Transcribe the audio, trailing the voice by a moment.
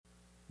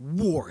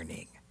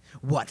Warning.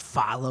 What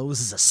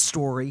follows is a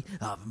story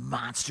of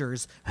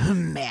monsters,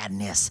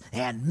 madness,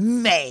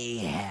 and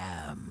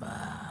mayhem.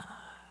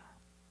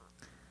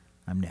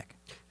 I'm Nick.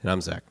 And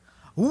I'm Zach.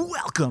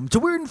 Welcome to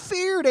Weird and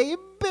Feared, a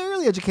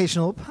barely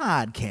educational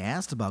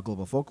podcast about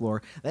global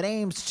folklore that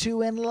aims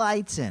to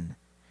enlighten,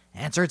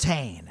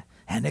 entertain,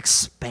 and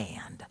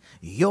expand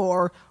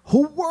your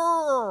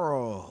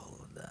world.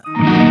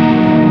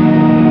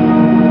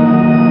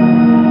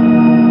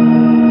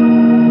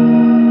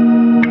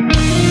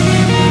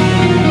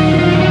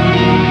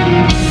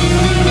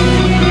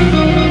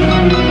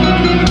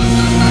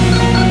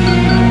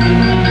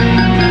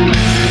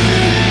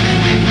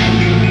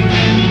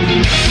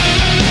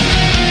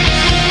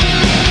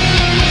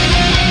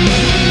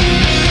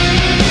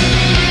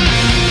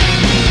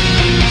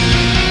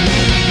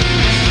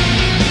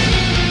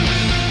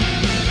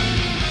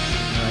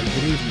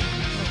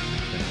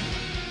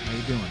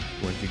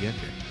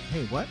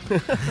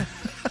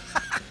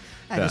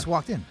 I just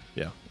walked in.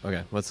 Yeah.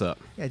 Okay. What's up?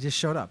 Yeah, I just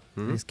showed up.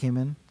 Mm-hmm. I just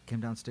came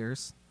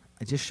downstairs.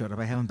 I just showed up.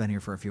 I haven't been here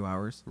for a few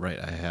hours. Right.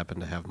 I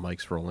happened to have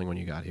mics rolling when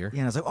you got here. Yeah,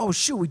 and I was like, oh,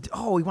 shoot.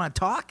 We want to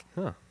talk?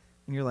 Huh.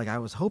 And you're like, I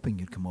was hoping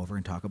you'd come over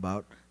and talk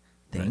about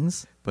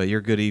things. Right. But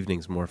your good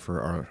evening's more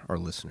for our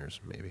listeners,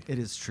 maybe. It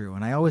is true.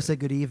 And I always say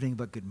good evening,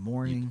 but good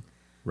morning,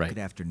 Right. good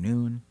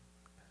afternoon.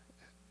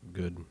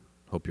 Good.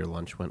 Hope your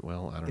lunch went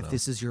well. I don't know. If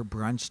this is your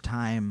brunch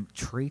time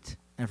treat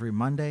every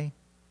Monday,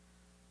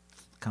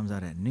 comes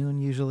out at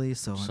noon usually,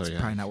 so it's yeah.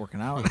 probably not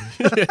working out.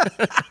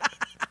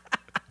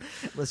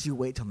 Unless you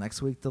wait till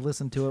next week to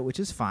listen to it, which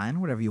is fine,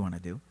 whatever you want to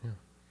do. Yeah.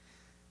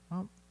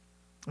 Well,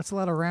 that's a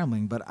lot of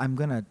rambling, but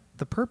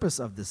the purpose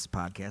of this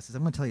podcast is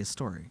I'm going to tell you a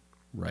story.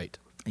 Right.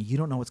 And you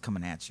don't know what's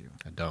coming at you.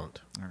 I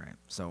don't. All right,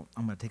 so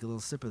I'm going to take a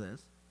little sip of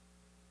this.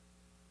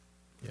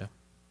 Yeah.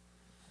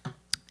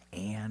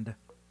 And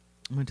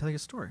I'm going to tell you a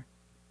story.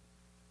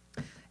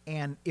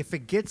 And if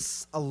it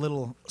gets a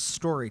little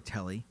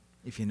storytelly,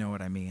 if you know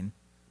what I mean,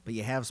 but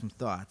you have some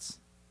thoughts,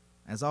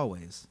 as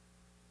always,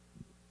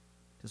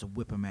 just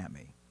whip them at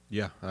me.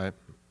 Yeah. All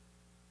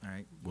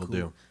right? Will cool.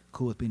 do.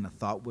 Cool with being a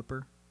thought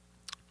whipper?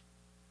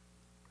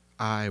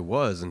 I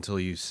was until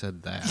you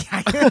said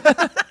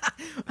that.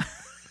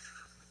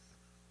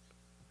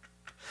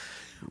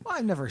 Well,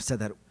 I've never said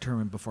that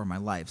term before in my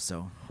life,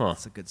 so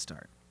that's a good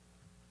start.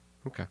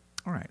 Okay.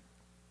 All right.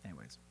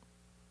 Anyways.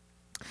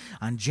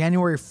 On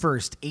January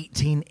 1st,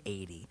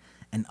 1880,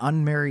 an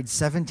unmarried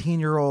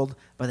 17-year-old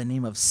by the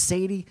name of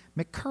Sadie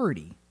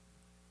McCurdy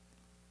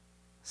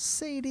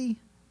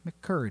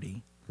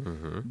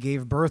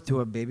gave birth to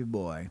a baby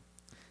boy.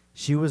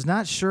 She was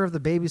not sure of the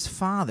baby's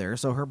father,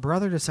 so her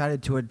brother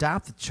decided to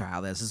adopt the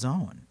child as his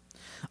own.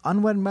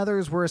 Unwed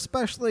mothers were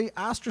especially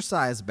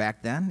ostracized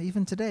back then.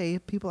 Even today,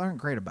 people aren't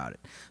great about it.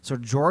 So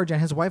George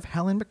and his wife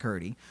Helen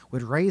McCurdy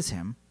would raise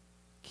him,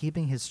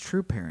 keeping his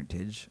true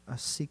parentage a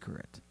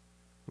secret.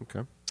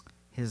 Okay.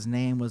 His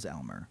name was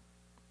Elmer.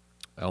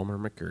 Elmer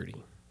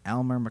McCurdy.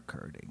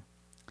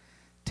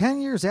 10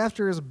 years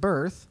after his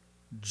birth,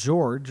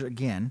 George,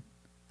 again,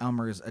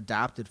 Elmer's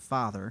adopted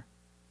father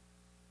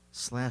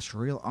 /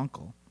 real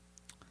uncle,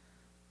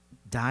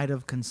 died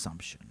of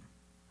consumption.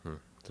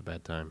 It's a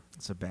bad time.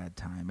 It's a bad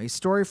time. A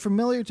story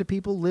familiar to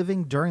people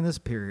living during this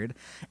period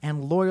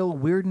and loyal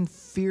Weird and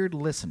Feared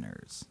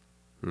listeners.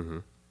 Mm-hmm.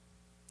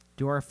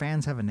 Do our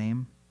fans have a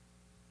name?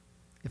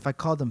 If I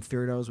called them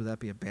Feardos, would that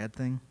be a bad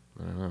thing?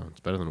 I don't know. It's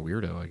better than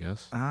weirdo, I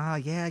guess.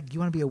 Yeah. You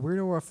want to be a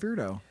weirdo or a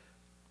Feardo?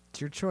 It's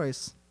your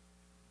choice.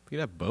 You could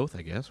have both,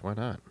 I guess. Why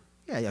not?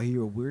 Yeah, are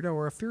you a weirdo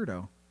or a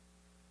Feardo?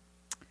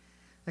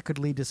 That could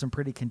lead to some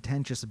pretty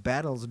contentious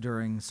battles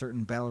during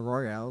certain battle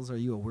royales. Are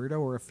you a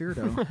weirdo or a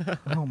Feardo?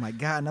 Oh, my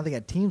God. Now they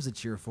got teams to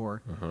cheer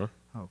for. Uh-huh.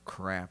 Oh,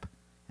 crap.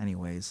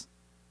 Anyways,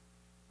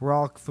 we're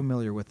all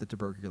familiar with the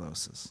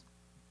tuberculosis.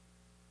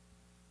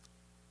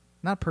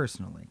 Not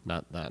personally.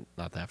 Not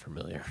that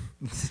familiar.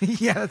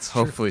 Yeah, that's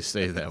true. Hopefully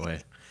stay that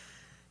way.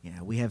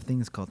 Yeah, we have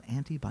things called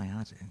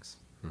antibiotics.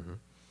 Mm-hmm.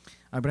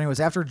 But anyways,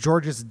 after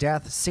George's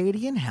death,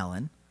 Sadie and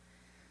Helen,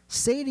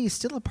 Sadie's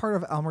still a part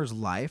of Elmer's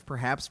life,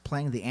 perhaps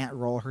playing the aunt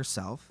role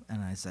herself,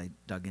 and as I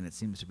dug in, it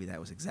seems to be that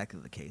was exactly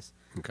the case.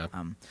 Okay.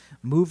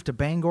 Moved to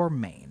Bangor,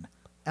 Maine.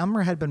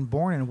 Elmer had been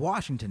born in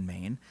Washington,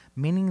 Maine,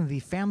 meaning the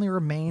family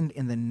remained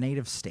in the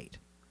native state.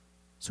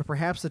 So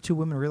perhaps the two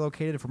women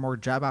relocated for more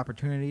job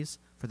opportunities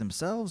for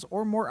themselves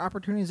or more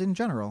opportunities in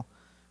general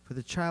for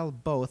the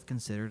child both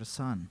considered a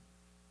son.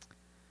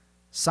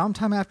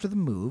 Sometime after the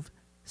move,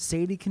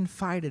 Sadie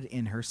confided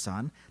in her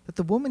son that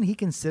the woman he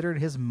considered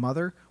his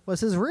mother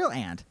was his real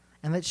aunt,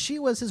 and that she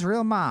was his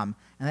real mom,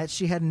 and that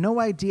she had no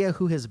idea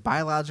who his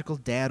biological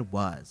dad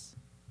was.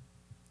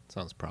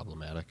 Sounds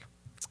problematic.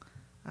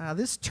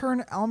 This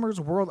turned Elmer's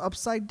world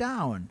upside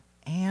down,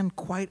 and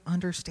quite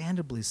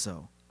understandably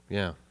so.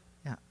 Yeah.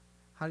 Yeah.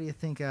 How do you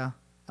think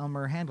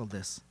Elmer handled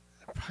this?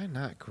 Probably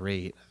not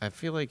great. I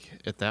feel like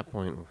at that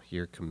point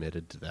you're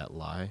committed to that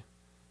lie.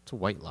 It's a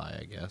white lie,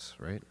 I guess,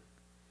 right?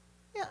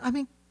 Yeah, I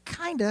mean,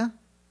 kinda.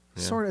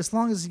 Yeah. Sort of, as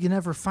long as you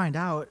never find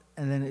out,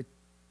 and then it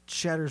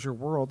shatters your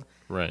world.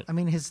 Right. I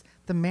mean,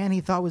 the man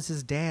he thought was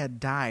his dad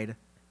died.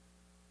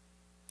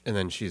 And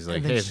then she's like,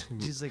 And then hey,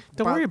 she's like,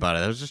 don't worry about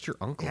it. That was just your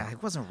uncle. Yeah,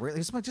 it wasn't real.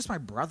 It's just my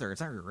brother.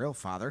 It's not your real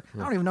father. I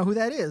don't even know who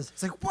that is.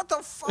 It's like, what the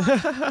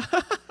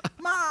fuck?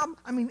 Mom.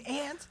 I mean,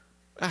 aunt.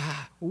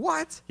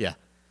 What? Yeah.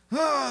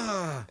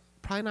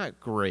 Probably not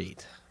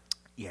great.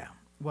 Yeah.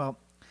 Well,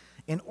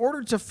 in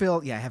order to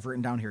fill, I have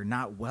written down here,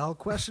 not well,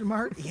 question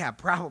mark? Yeah,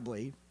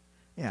 probably.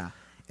 Yeah.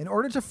 In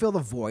order to fill the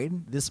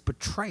void, this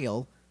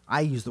betrayal,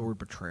 I use the word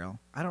betrayal.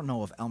 I don't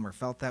know if Elmer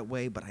felt that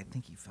way, but I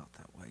think he felt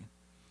that way.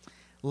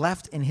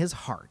 Left in his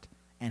heart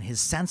and his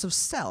sense of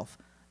self,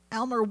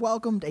 Elmer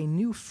welcomed a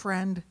new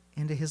friend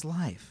into his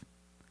life.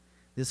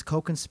 This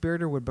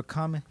co-conspirator would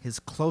become his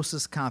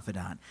closest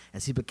confidant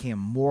as he became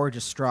more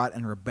distraught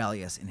and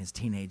rebellious in his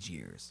teenage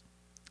years.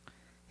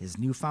 His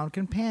newfound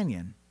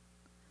companion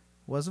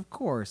was, of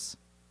course,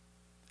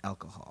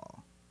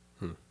 alcohol.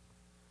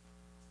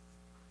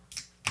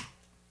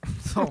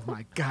 Oh,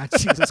 my God,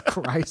 Jesus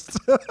Christ.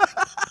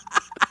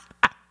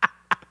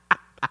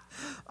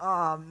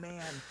 Oh,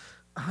 man.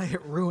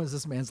 It ruins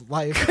this man's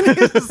life.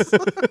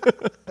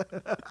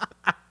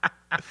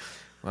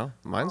 Well,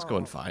 mine's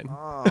going fine.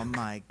 Oh,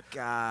 my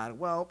God.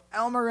 Well,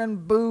 Elmer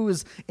and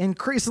Booze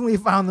increasingly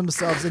found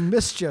themselves in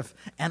mischief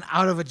and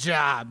out of a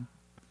job.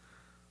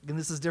 And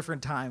this is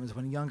different times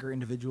when younger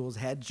individuals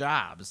had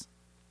jobs.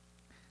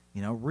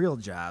 You know, real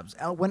jobs.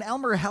 When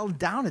Elmer held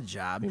down a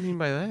job... What do you mean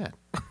by that?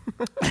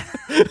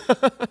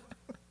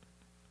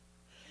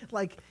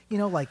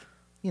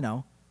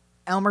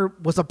 Elmer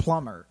was a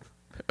plumber.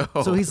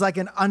 Oh. So he's like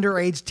an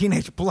underage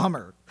teenage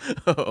plumber.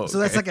 Oh, okay. So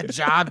that's like a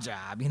job,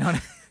 you know what I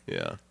mean?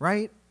 Yeah.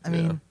 Right? I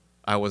mean...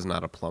 I was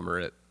not a plumber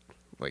at,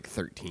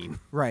 13.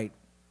 Right.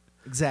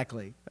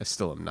 Exactly. I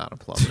still am not a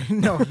plumber.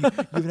 No,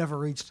 you've never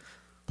reached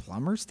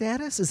plumber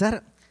status? Is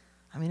that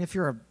if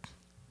you're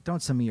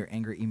don't send me your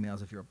angry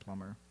emails if you're a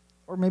plumber.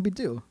 Or maybe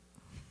do.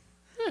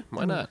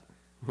 Why not?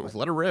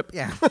 Let her rip.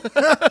 Yeah.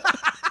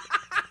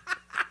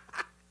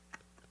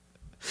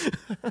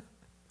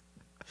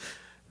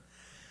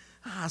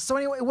 So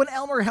anyway, when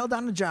Elmer held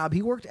down a job,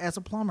 he worked as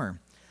a plumber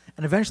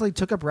and eventually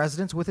took up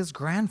residence with his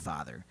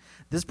grandfather.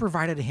 This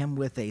provided him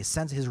with a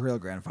sense of his real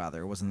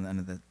grandfather. It wasn't none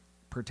of the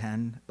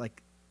pretend,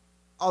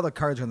 all the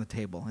cards are on the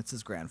table. It's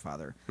his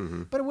grandfather.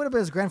 Mm-hmm. But it would have been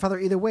his grandfather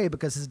either way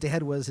because his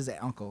dad was his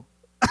uncle.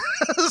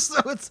 So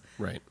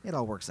right. It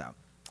all works out.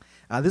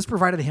 This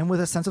provided him with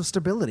a sense of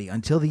stability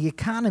until the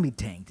economy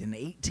tanked in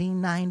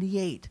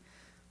 1898,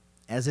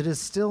 as it is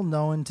still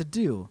known to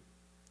do.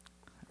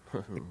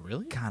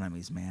 Really?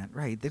 Economies, man.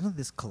 Right. Didn't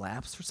this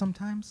collapse for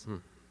sometimes?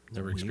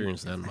 Never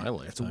experienced that in my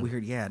life. It's a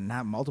weird,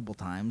 not multiple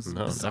times.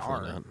 No,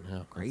 Bizarre. definitely not. Yeah,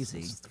 Crazy.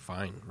 It's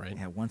fine, right?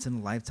 Yeah, once in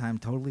a lifetime,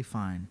 totally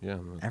fine. Yeah,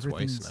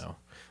 everything's twice now.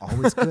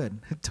 Always good.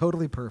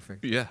 Totally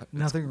perfect. Yeah.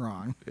 Nothing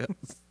wrong. Yeah.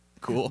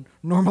 Cool.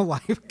 Normal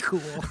life.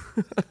 Cool.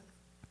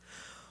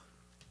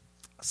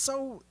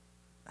 So,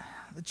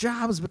 the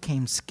jobs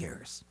became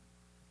scarce.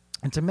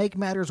 And to make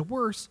matters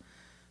worse,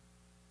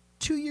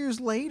 2 years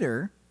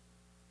later,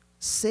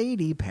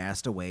 Sadie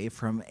passed away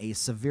from a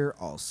severe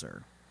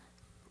ulcer.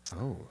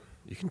 Oh,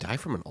 you can die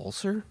from an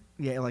ulcer?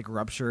 Yeah,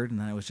 ruptured, and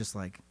then it was just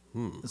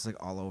it's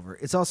all over.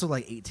 It's also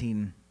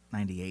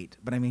 1898.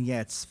 But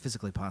it's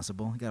physically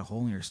possible. You got a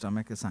hole in your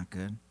stomach. That's not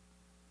good.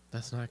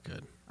 That's not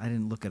good. I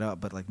didn't look it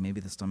up, but maybe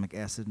the stomach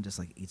acid just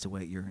eats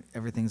away at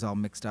everything's all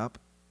mixed up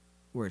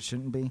where it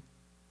shouldn't be.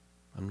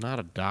 I'm not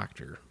a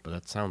doctor, but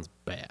that sounds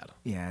bad.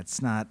 Yeah,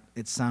 it's not.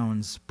 It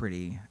sounds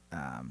pretty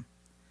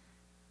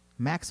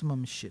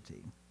maximum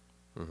shitty.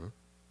 Mm-hmm.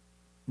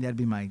 That'd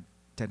be my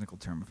technical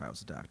term if I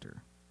was a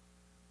doctor.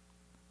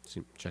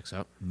 Checks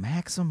out.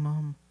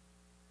 Maximum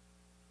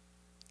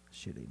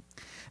shitty.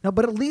 No,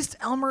 but at least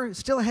Elmer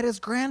still had his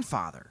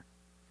grandfather,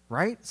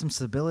 right? Some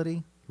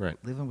stability. Right.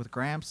 Living with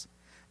Gramps.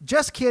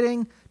 Just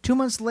kidding. 2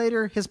 months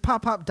later, his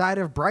pop-pop died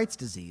of Bright's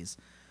disease,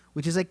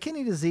 which is a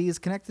kidney disease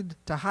connected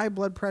to high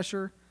blood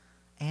pressure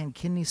and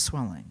kidney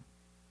swelling.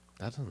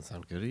 That doesn't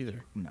sound good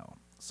either. No.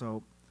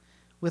 So,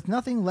 with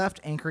nothing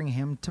left anchoring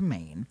him to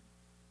Maine,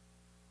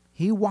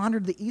 he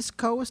wandered the East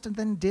Coast and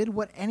then did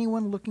what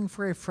anyone looking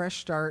for a fresh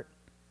start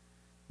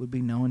would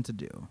be known to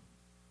do.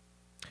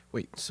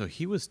 Wait, so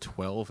he was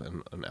 12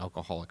 and an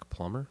alcoholic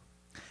plumber?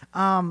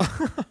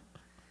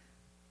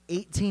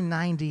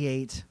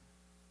 1898.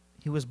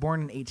 He was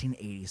born in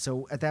 1880.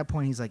 So at that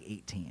point, he's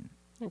 18.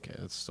 Okay,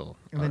 that's still...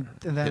 And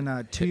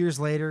then 2 years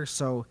later,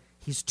 so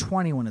he's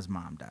 20 when his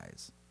mom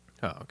dies.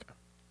 Oh, okay.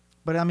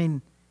 But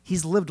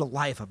he's lived a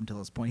life up until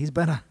this point. He's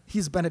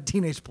been a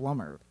teenage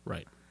plumber.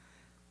 Right.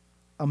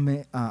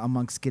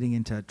 Amongst getting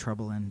into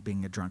trouble and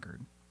being a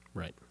drunkard.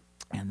 Right.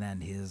 And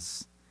then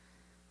his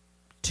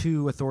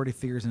 2 authority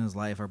figures in his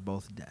life are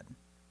both dead.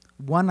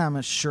 One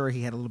I'm sure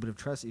he had a little bit of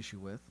trust issue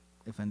with.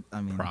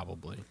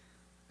 Probably.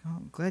 Oh,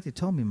 I'm glad you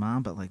told me,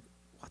 Mom, but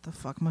what the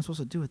fuck am I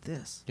supposed to do with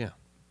this? Yeah.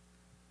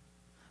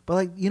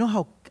 But you know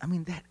how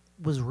that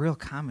was real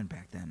common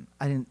back then.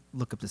 I didn't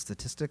look up the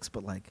statistics,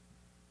 but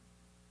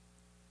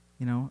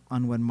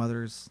unwed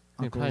mothers,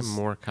 uncles. Probably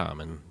more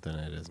common than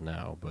it is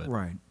now, but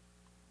Right.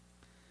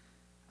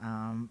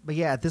 But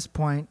yeah, at this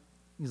point,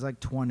 he's like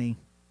 20,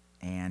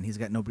 and he's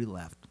got nobody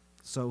left.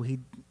 So he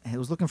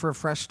was looking for a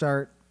fresh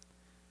start.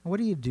 What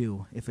do you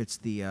do if it's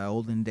the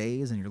olden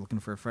days and you're looking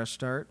for a fresh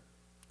start?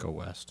 Go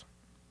west.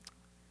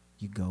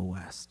 You go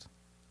west.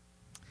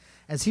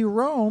 As he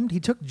roamed, he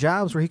took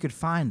jobs where he could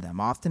find them,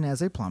 often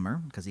as a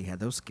plumber, because he had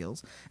those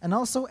skills, and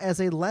also as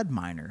a lead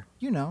miner.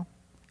 You know,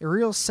 a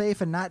real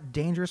safe and not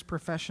dangerous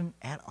profession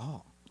at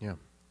all. Yeah.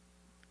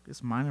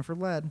 Just mining for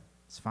lead.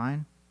 It's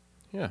fine.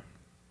 Yeah.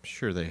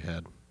 Sure, they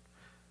had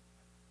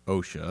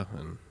OSHA.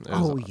 And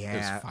Oh, it was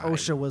yeah. fine.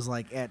 OSHA was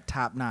like at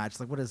top notch.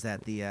 Like, what is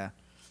that? The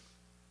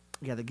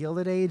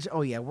Gilded Age?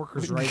 Oh, yeah.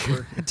 Workers' rights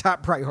were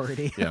top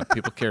priority. Yeah,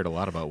 people cared a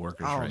lot about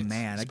workers' Oh, rights,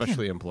 man,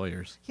 especially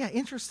employers. Yeah,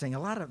 interesting. A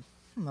lot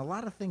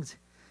of things.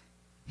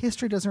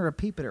 History doesn't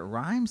repeat, but it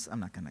rhymes. I'm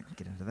not going to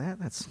get into that.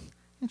 That's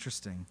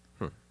interesting.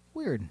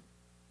 Weird.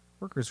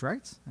 Workers'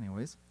 rights.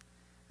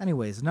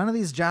 Anyways, none of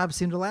these jobs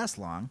seem to last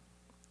long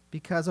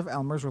because of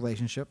Elmer's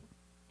relationship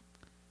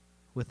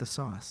with the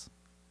sauce.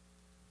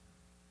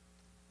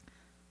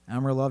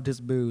 Elmer loved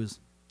his booze.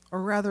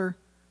 Or rather,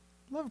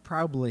 love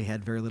probably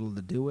had very little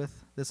to do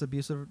with this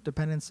abusive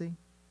dependency.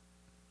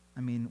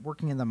 I mean,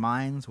 working in the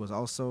mines was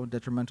also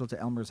detrimental to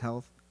Elmer's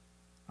health.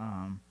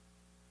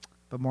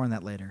 But more on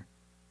that later.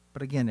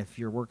 But again, if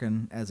you're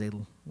working as a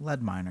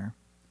lead miner,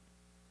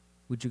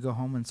 would you go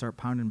home and start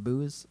pounding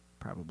booze?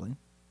 Probably.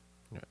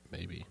 Yeah,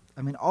 maybe.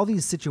 I mean, all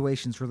these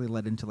situations really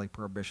led into like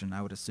prohibition,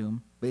 I would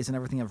assume, based on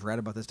everything I've read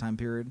about this time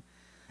period.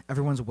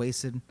 Everyone's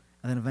wasted,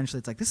 and then eventually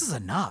it's like, this is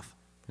enough.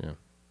 Yeah.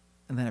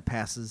 And then it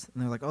passes,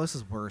 and they're like, oh, this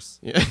is worse.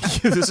 Yeah.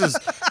 this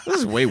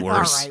is way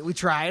worse. All right, we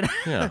tried.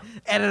 Yeah.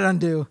 Edit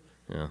undo.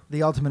 Yeah.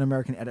 The ultimate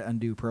American edit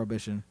undo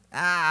prohibition.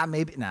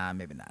 Maybe not.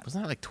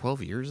 Wasn't that like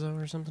 12 years though,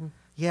 or something?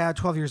 Yeah,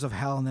 12 years of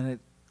hell, and then it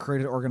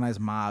created an organized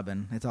mob,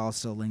 and it all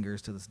still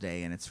lingers to this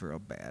day, and it's real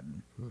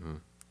bad. Mm-hmm.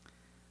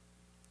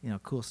 You know,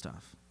 cool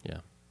stuff. Yeah.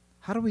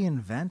 How do we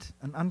invent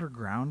an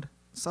underground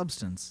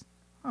substance?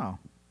 Oh.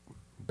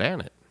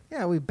 Ban it.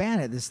 Yeah, we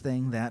banned this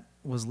thing that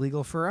was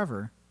legal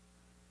forever.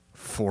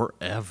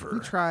 Forever. We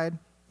tried.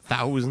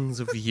 Thousands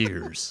of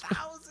years.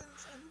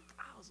 Thousands and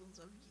thousands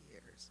of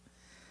years.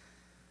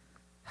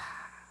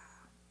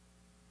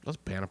 Let's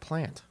ban a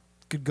plant.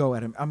 Good go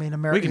at him. I mean,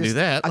 America. We can do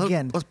that.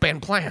 Again, Let's ban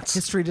plants.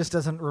 history just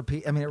doesn't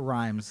repeat. I mean, it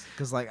rhymes.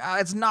 Because, like,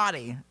 it's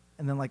naughty.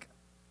 And then, like,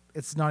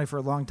 it's naughty for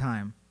a long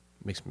time.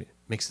 Makes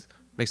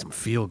them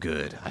feel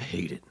good. I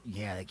hate it.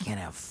 Yeah, they can't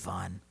have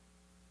fun.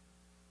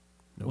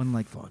 No when,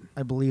 like, fun.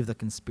 I believe the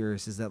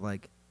conspiracy is that,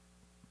 like,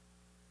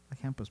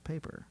 hemp was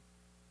paper.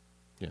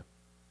 Yeah.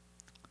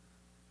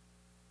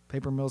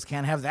 Paper mills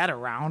can't have that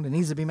around. It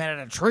needs to be made out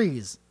of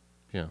trees.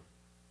 Yeah.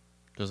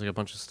 There's like a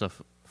bunch of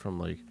stuff from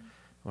like,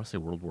 I want to say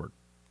World War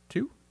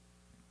II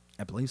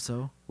I believe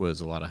so.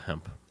 was a lot of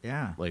hemp.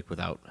 Yeah. Like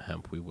without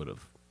hemp, we would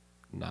have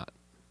not.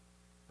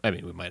 I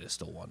mean, we might have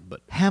still won,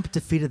 but Hemp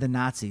defeated the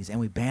Nazis,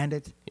 and we banned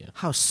it? Yeah.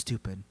 How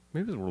stupid.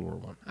 maybe it was World War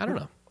One. I don't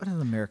know. What is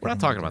America? We're not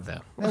talking about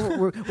that. No,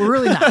 we're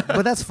really not,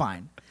 but that's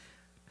fine.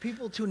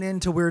 People tune in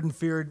to Weird and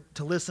Feared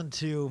to listen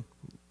to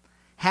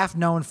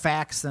half-known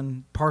facts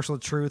and partial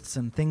truths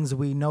and things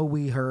we know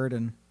we heard,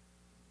 and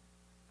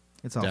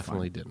it's all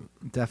Definitely fine.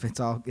 didn't. It's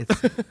all.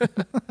 It's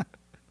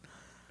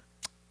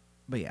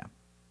but yeah,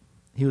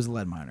 he was a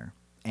lead miner,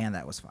 and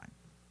that was fine.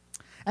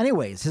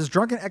 Anyways, his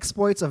drunken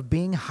exploits of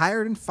being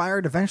hired and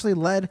fired eventually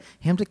led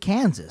him to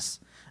Kansas,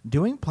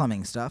 doing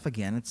plumbing stuff.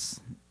 Again, it's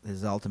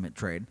his ultimate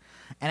trade.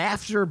 And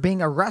after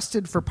being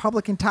arrested for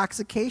public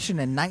intoxication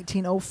in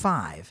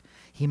 1905,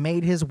 he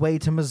made his way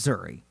to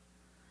Missouri.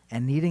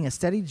 And needing a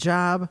steady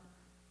job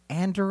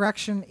and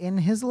direction in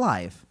his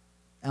life,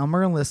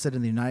 Elmer enlisted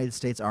in the United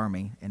States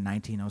Army in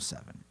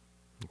 1907.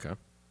 Okay.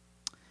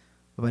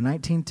 But by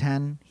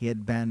 1910, he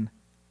had been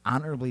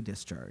honorably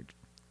discharged,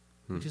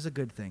 which is a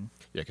good thing.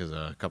 Yeah, because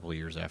a couple of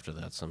years after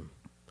that, some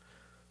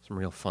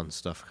real fun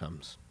stuff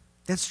comes.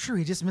 That's true.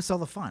 He just missed all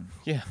the fun.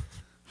 Yeah.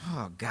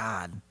 Oh,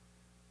 God.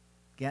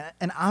 Yeah,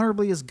 and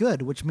honorably is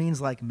good, which means,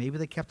 like, maybe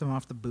they kept him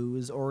off the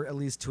booze, or at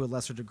least to a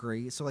lesser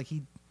degree. So, like,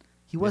 he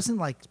wasn't,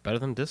 like... It's better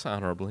than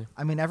dishonorably.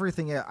 I mean,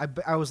 everything...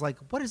 I was like,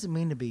 what does it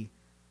mean to be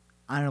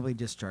honorably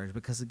discharged?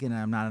 Because, again,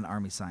 I'm not an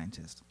Army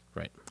scientist.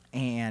 Right.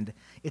 And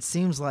it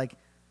seems like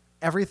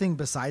everything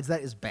besides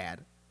that is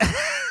bad.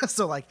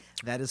 So, like,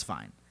 that is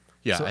fine.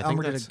 Yeah, so I think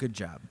Elmer did that's a good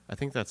job. I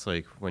think that's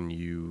like when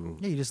you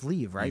Yeah, you just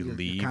leave, right? you Your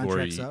leave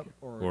contract's or, up,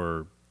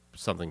 or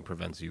something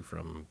prevents you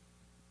from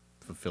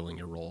fulfilling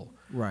your role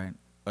right.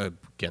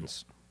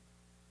 against,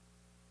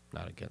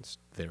 not against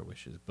their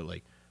wishes, but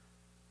like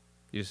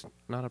you're just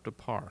not up to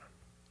par.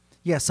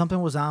 Yeah,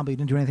 something was on, but you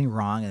didn't do anything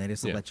wrong, and they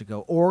just Yeah. let you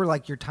go. Or,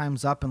 like, your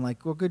time's up, and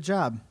like, well, good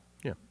job.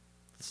 Yeah.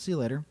 See you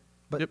later.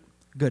 But Yep.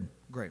 good.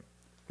 Great.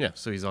 Yeah,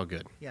 so he's all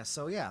good. Yeah,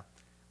 so yeah.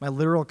 My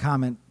literal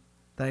comment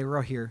that I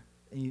wrote here,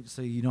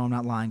 so you know I'm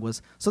not lying,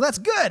 was, so that's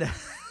good.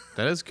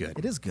 That is good.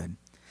 It is good.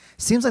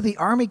 Seems like the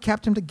Army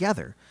kept him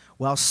together.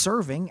 While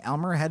serving,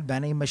 Elmer had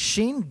been a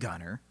machine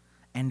gunner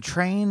and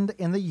trained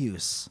in the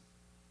use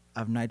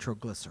of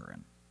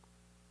nitroglycerin.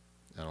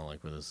 I don't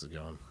like where this is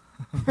going.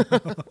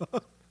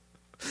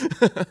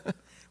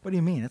 What do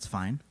you mean? It's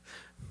fine.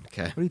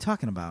 Okay. What are you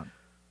talking about?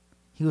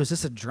 He was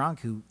just a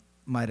drunk who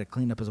might have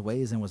cleaned up his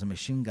ways and was a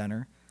machine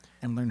gunner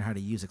and learned how to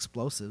use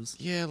explosives.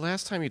 Yeah,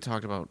 last time you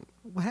talked about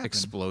What happened?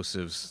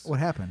 explosives, What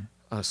happened?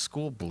 a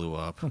school blew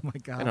up. Oh, my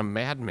God. And a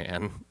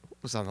madman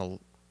was on the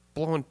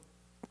blowing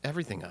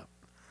everything up.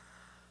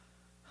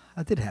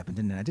 That did happen,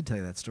 didn't it? I did tell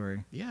you that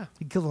story. Yeah.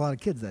 He killed a lot of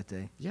kids that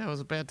day. Yeah, it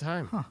was a bad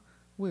time. Huh.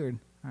 Weird.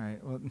 All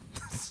right. Well,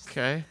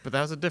 Okay, but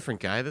that was a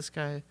different guy. This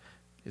guy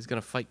is going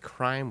to fight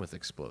crime with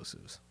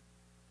explosives.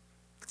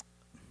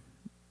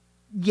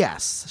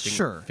 yes,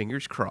 sure.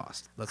 Fingers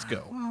crossed. Let's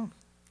go. Well,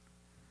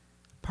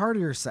 part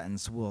of your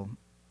sentence will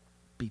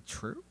be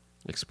true.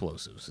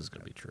 Explosives is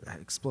going to be true.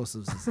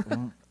 Explosives is,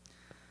 well,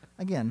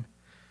 again,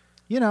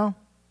 you know,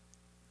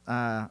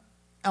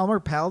 Elmer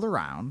palled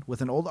around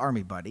with an old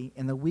army buddy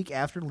in the week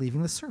after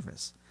leaving the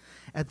service.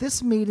 At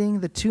this meeting,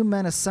 the two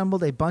men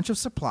assembled a bunch of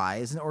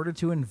supplies in order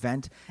to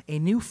invent a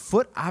new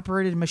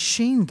foot-operated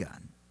machine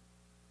gun.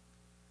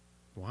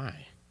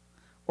 Why?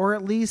 Or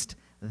at least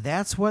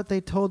that's what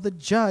they told the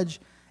judge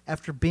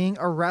after being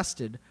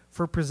arrested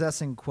for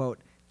possessing, quote,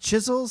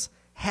 chisels,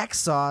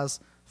 hacksaws,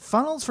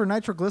 funnels for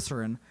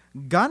nitroglycerin,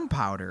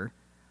 gunpowder,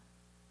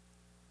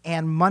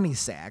 and money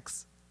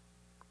sacks.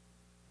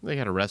 They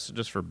got arrested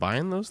just for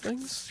buying those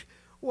things?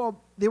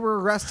 Well, they were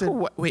arrested.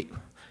 Wait,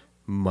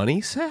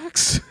 money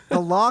sacks? The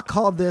law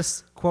called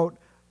this, quote,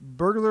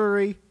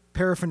 burglary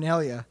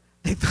paraphernalia.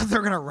 They thought they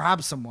were going to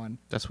rob someone.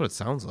 That's what it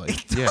sounds like.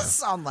 It does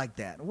sound like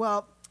that.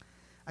 Well,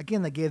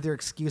 again, they gave their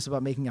excuse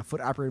about making a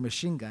foot-operated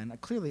machine gun.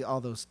 Clearly,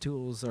 all those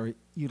tools are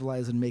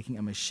utilized in making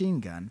a machine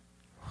gun.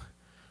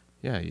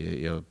 Yeah,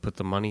 you put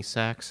the money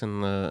sacks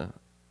in the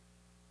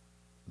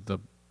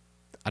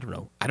I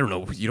don't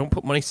know. You don't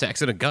put money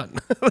sacks in a gun.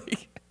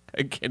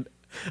 I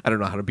don't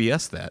know how to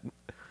BS that.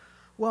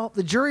 Well,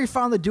 the jury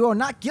found the duo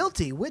not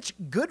guilty, which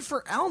good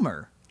for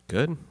Elmer.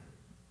 Good.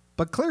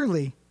 But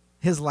clearly,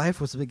 his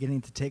life was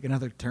beginning to take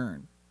another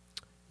turn.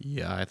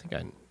 Yeah, I think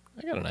I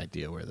got an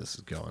idea where this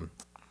is going.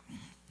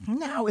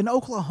 Now, in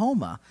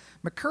Oklahoma,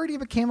 McCurdy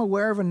became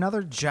aware of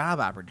another job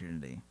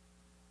opportunity.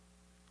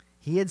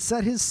 He had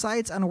set his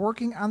sights on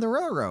working on the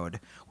railroad,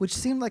 which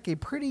seemed like a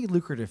pretty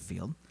lucrative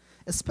field,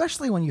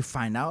 especially when you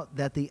find out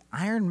that the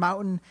Iron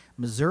Mountain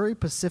Missouri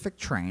Pacific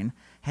train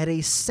had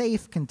a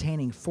safe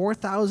containing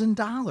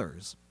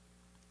 $4,000.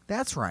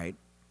 That's right.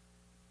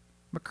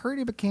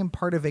 McCurdy became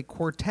part of a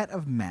quartet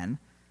of men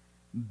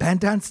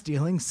bent on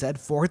stealing said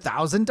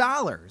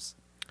 $4,000.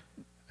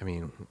 I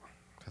mean,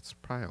 that's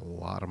probably a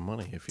lot of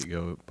money if you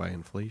go by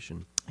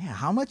inflation. Yeah,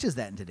 how much is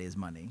that in today's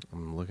money?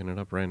 I'm looking it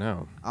up right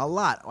now. A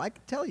lot. Oh, I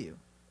can tell you.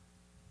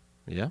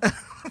 Yeah?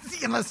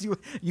 Unless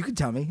you can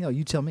tell me. No,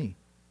 you tell me.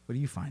 What do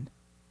you find?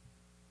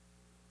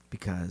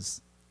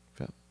 Because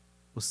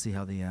we'll see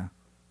how we'll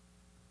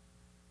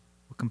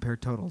compare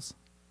totals.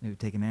 Maybe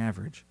take an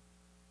average.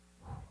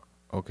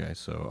 Okay,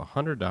 so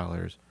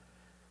 $100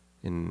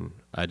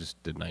 I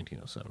just did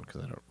 1907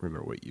 because I don't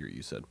remember what year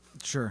you said.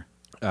 Sure.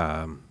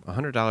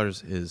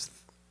 $100 is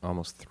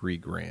almost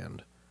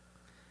 $3,000.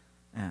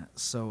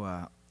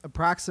 So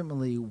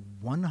approximately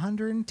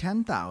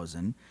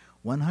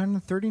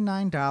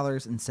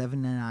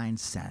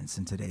 $110,139.79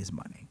 in today's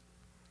money.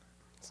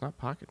 It's not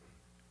pocket.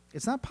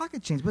 It's not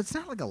pocket change, but it's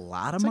not like a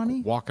lot of It's money.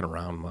 like walking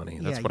around money.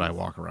 That's Yeah, what I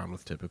walk around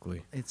with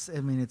typically. It's.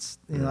 I mean, it's.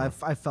 You know,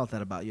 I've felt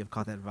that about you. I've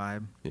caught that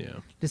vibe. Yeah.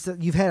 Just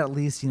that you've had at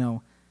least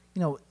a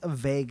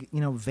vague,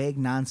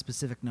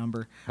 non-specific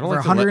number I don't for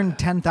like to let-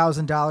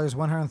 $110,000,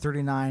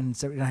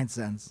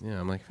 $139.79. Yeah,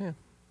 I'm like, Well,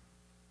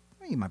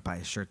 you might buy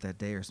a shirt that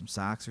day or some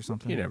socks or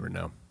something. you never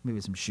know.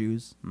 Maybe some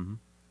shoes. Mm-hmm.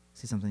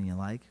 See something you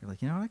like. You're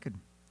like, I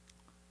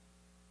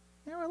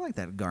like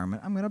that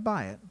garment. I'm gonna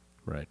buy it.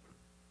 Right.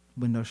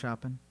 Window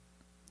shopping.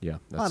 Yeah,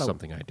 Lot that's of-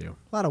 something I do.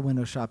 A lot of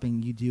window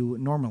shopping you do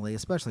normally,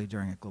 especially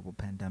during a global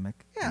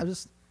pandemic. Yeah,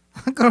 just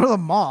go to the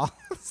mall.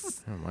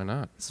 Yeah, why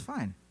not? It's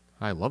fine.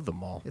 I love the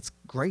mall. It's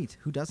great.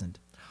 Who doesn't?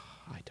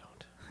 I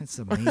don't. It's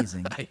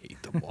amazing. I hate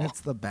the mall. It's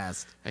the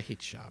best. I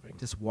hate shopping.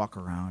 Just walk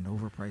around,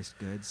 overpriced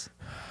goods.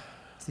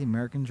 It's the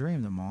American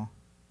dream, the mall.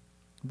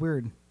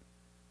 Weird.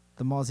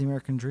 The mall's the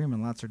American dream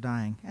and lots are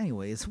dying.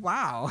 Anyways,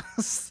 wow.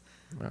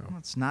 Wow.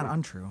 It's not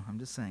untrue. I'm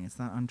just saying, it's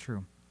not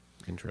untrue.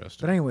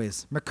 Interesting. But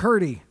anyways,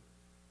 McCurdy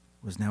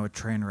was now a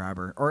train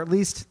robber, or at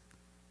least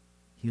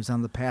he was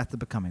on the path to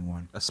becoming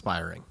one.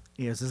 Aspiring.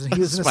 He was an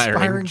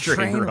aspiring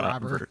train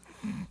robber.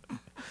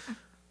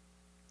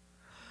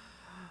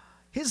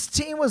 His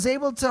team was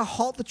able to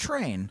halt the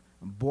train,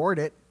 board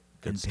it,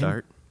 Good and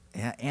start.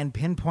 and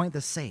pinpoint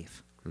the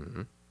safe.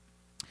 Mm-hmm.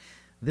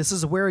 This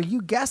is where,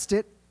 you guessed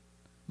it,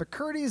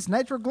 McCurdy's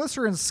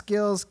nitroglycerin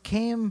skills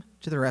came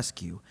to the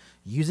rescue.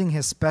 Using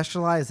his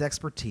specialized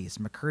expertise,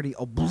 McCurdy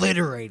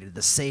obliterated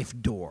the safe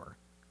door.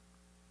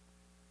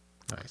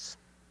 Nice.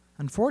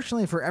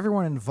 Unfortunately for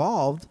everyone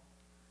involved,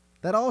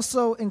 that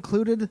also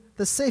included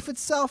the safe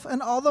itself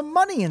and all the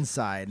money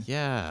inside.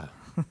 Yeah.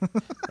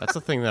 That's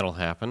a thing that'll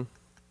happen.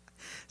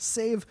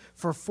 Save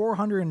for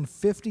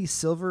 450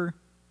 silver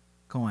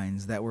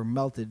coins that were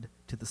melted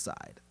to the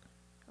side.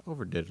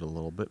 Overdid it a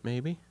little bit,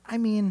 maybe. I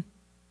mean,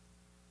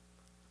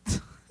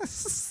 can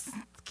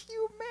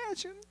you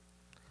imagine?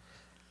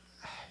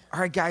 All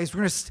right, guys,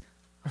 we're going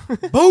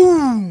to...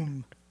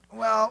 Boom!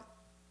 Well,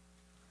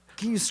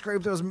 can you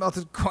scrape those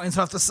melted coins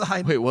off the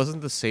side? Wait,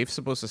 wasn't the safe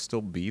supposed to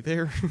still be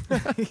there?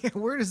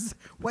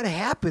 What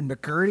happened,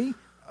 McCurdy?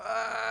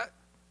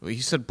 Well,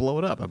 you said blow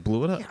it up. I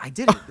blew it up. Yeah, I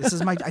did it.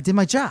 I did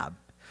my job.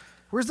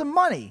 Where's the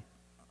money?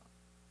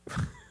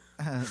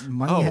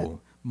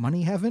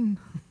 Money heaven?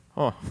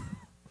 Oh.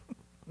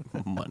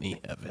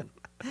 Money heaven.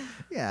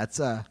 Yeah, it's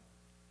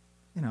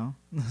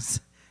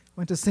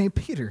went to St.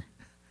 Peter.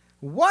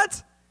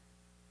 What?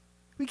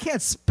 We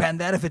can't spend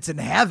that if it's in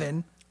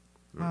heaven.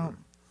 Well,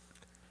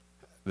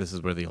 This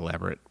is where the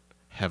elaborate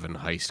heaven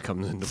heist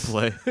comes into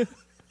play.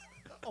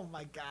 oh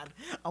my God.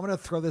 I'm going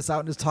to throw this out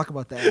and just talk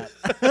about that.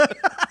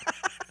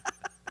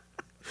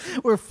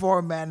 Where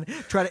 4 men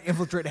try to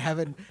infiltrate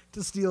heaven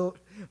to steal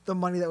the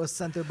money that was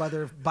sent there by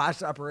their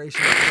botched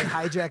operation.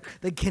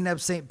 They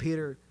kidnap St.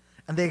 Peter,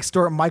 and they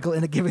extort Michael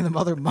into giving them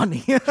other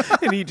money.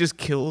 And he just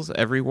kills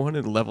everyone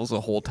and levels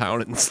a whole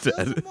town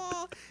instead.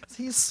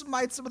 He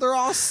smites them. They're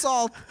all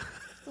salt.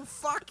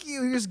 Fuck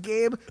you. Here's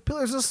Gabe.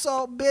 Pillars of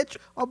salt, bitch.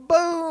 A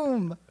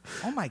boom.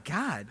 Oh, my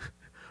God.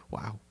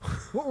 Wow.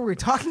 What were we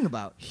talking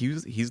about?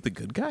 He's the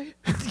good guy?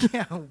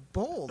 Yeah,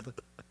 bold.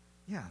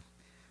 Yeah.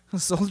 A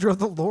soldier of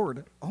the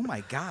Lord. Oh,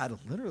 my God.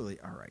 Literally.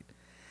 All right.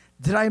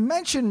 Did I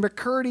mention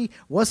McCurdy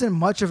wasn't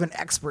much of an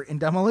expert in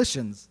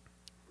demolitions?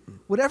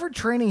 Whatever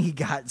training he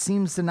got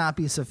seems to not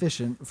be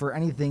sufficient for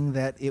anything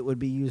that it would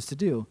be used to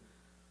do.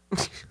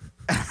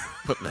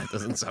 But that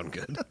doesn't sound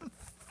good.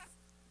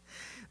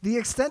 The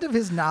extent of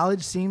his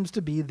knowledge seems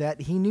to be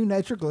that he knew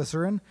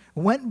nitroglycerin,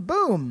 went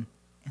boom,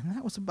 and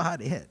that was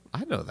about it.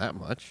 I know that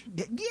much.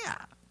 Yeah.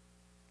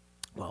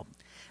 Well,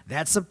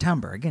 that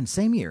September, again,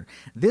 same year,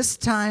 this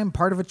time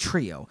part of a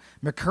trio,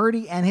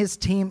 McCurdy and his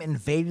team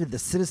invaded the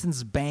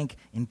Citizens Bank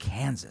in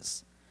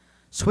Kansas.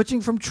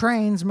 Switching from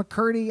trains,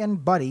 McCurdy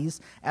and buddies,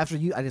 I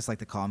just like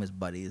to call them his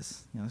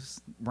buddies,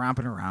 just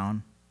romping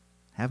around,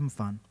 having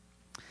fun.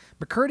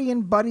 McCurdy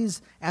and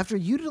buddies, after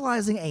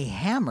utilizing a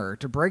hammer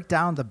to break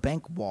down the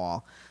bank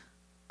wall,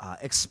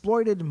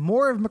 exploited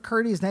more of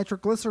McCurdy's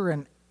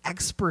nitroglycerin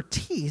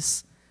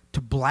expertise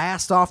to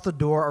blast off the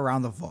door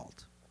around the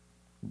vault.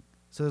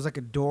 So there's like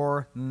a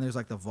door, and then there's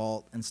like the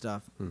vault and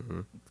stuff. Mm-hmm.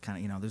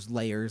 Kind of, there's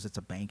layers. It's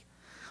a bank.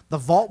 The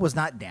vault was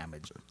not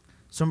damaged.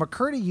 So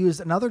McCurdy used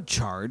another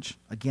charge,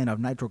 again, of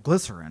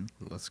nitroglycerin.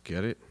 Let's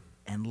get it.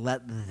 And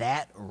let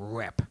that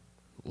rip.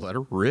 Let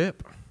her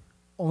rip.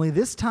 Only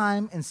this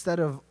time, instead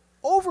of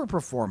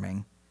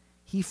overperforming,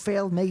 he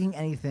failed making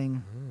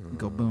anything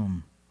go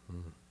boom.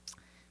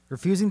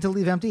 Refusing to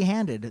leave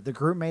empty-handed, the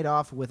group made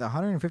off with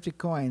 150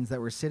 coins that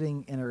were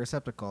sitting in a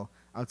receptacle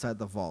outside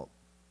the vault.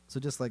 So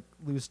just like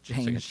loose change.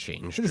 It's like a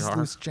change Just jar.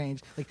 loose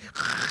change. Like,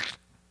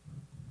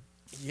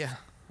 yeah.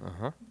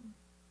 Uh-huh.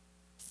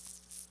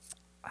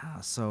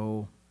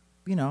 So,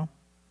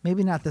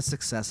 maybe not the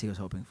success he was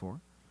hoping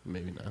for.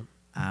 Maybe not.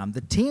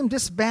 The team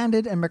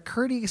disbanded and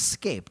McCurdy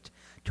escaped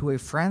to a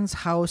friend's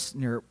house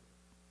near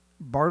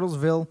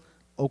Bartlesville,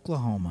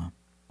 Oklahoma.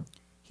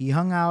 He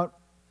hung out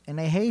in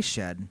a hay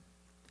shed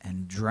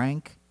and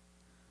drank.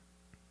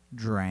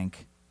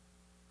 Drink.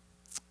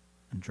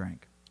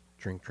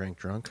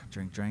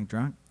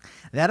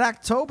 That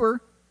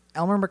October,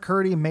 Elmer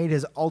McCurdy made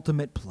his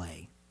ultimate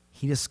play.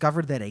 He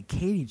discovered that a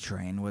Katy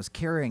train was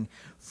carrying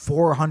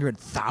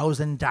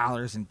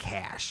 $400,000 in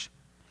cash,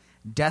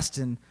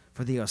 destined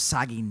for the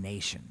Osage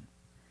Nation.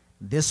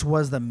 This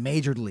was the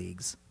major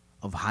leagues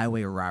of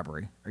highway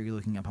robbery. Are you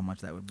looking up how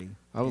much that would be?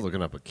 I was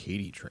looking up a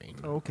Katy train.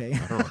 Okay. I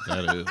don't know what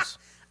that is.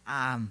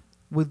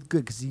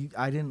 Good, because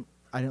I didn't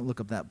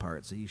look up that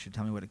part, so you should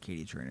tell me what a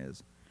Katy train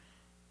is.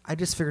 I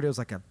just figured it was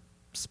like a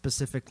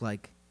specific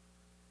like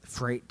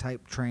freight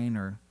type train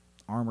or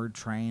armored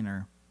train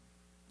or,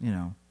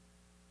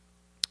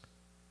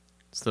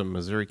 It's the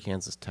Missouri,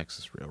 Kansas,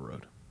 Texas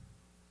Railroad,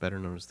 better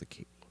known as the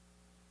Katy.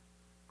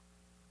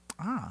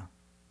 Ah.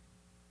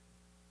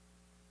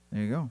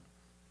 There you go.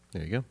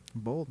 There you go.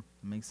 Bold.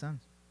 Makes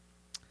sense.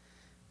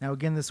 Now,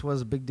 again, this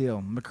was a big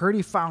deal.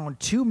 McCurdy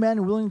found 2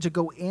 men willing to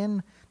go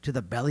in to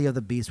the belly of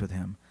the beast with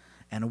him.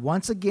 And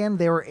once again,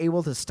 they were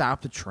able to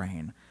stop the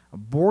train,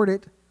 board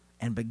it,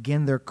 and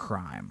begin their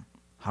crime.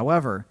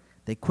 However,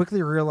 they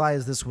quickly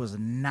realized this was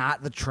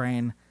not the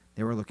train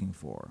they were looking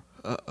for.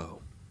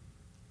 Uh-oh.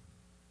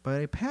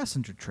 But a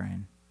passenger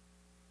train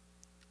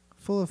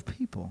full of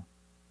people.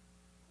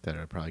 That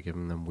are probably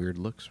giving them weird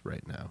looks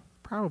right now.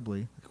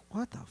 Probably. Like,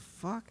 what the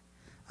fuck?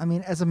 I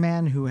mean, as a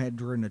man who had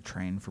driven a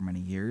train for many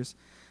years,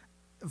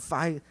 if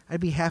I'd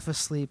be half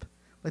asleep.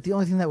 Like, the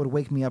only thing that would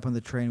wake me up on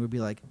the train would be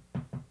like,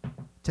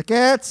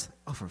 tickets!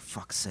 Oh, for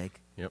fuck's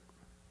sake. Yep.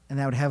 And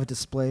I would have it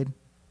displayed.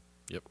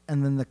 Yep.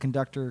 And then the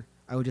conductor,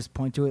 I would just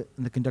point to it,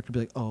 and the conductor would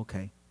be like, oh,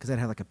 okay. Because I'd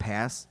have like a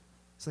pass.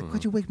 It's like,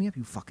 why'd you wake me up,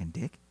 you fucking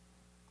dick?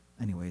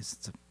 Anyways,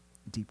 it's a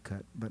deep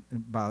cut, but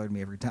it bothered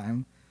me every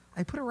time.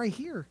 I put it right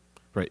here.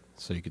 Right,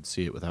 so you could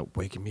see it without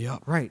waking me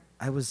up. Right.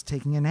 I was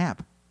taking a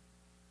nap.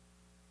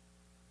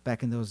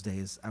 Back in those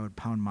days, I would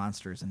pound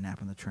monsters and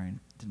nap on the train.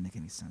 Didn't make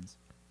any sense.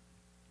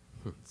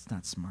 It's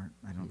not smart.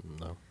 I don't.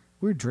 No.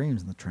 Weird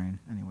dreams on the train.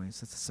 Anyways,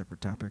 that's a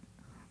separate topic.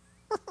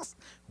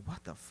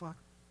 What the fuck?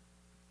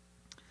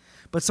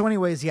 But so,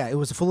 anyways, yeah, it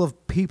was full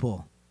of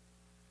people,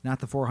 not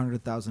the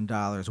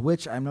 $400,000.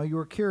 Which I know you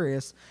were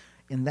curious.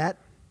 In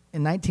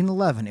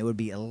 1911, it would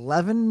be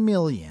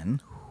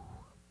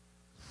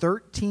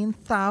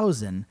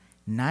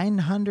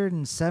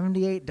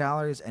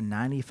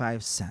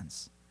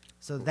 $11,013,978.95.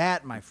 So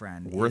that, my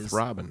friend, Worth is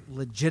robbing.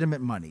 legitimate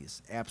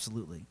monies.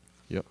 Absolutely.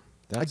 Yep.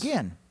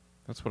 Again.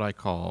 That's what I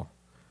call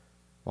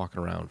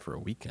walking around for a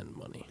weekend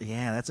money.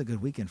 Yeah, that's a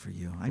good weekend for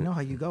you. I know how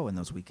you go in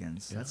those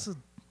weekends. Yeah. That's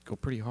Go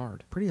pretty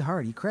hard. pretty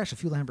hard. You crash a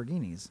few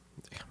Lamborghinis.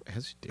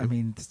 As you do. I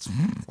mean,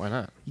 why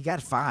not? you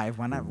got 5.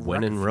 Why not?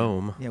 When wreck in a few?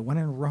 Rome. Yeah, when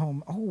in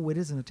Rome. Oh, it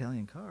is an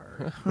Italian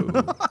car. Ooh.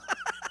 Bold.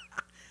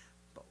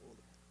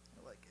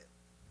 I like it.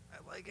 I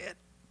like it.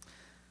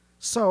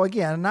 So,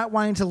 again, not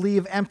wanting to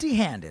leave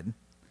empty-handed,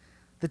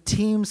 the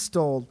team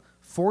stole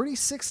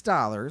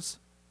 $46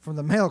 from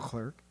the mail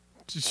clerk,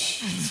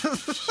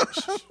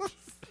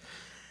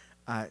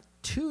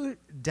 2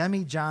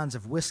 demi-johns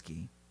of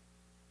whiskey.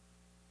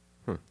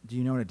 Do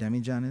you know what a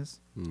demi-john is?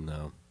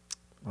 No.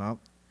 Well,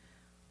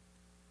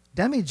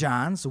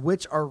 demi-johns,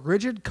 which are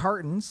rigid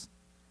cartons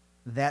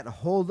that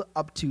hold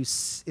up to,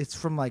 it's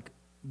from like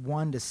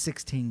 1 to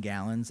 16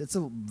 gallons. It's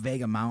a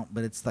vague amount,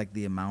 but it's like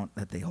the amount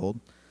that they hold.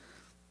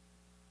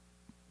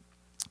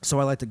 So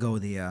I like to go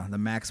with the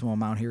maximum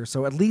amount here.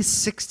 So at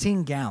least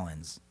 16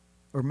 gallons,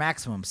 or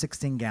maximum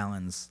 16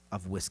 gallons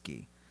of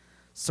whiskey.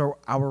 So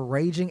our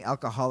raging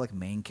alcoholic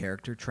main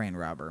character, train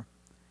robber,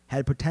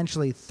 had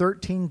potentially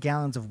 13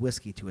 gallons of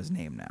whiskey to his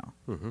name now.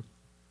 Mm-hmm.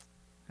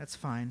 That's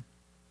fine.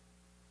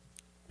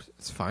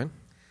 It's fine.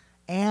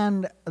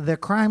 And the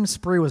crime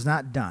spree was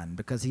not done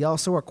because he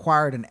also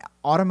acquired an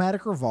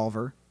automatic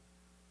revolver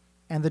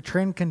and the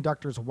train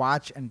conductor's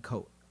watch and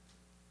coat.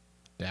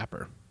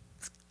 Dapper.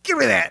 Give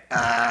me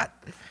that.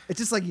 It's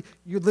just like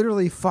you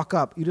literally fuck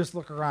up. You just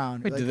look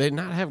around. Wait, like, do they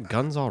not have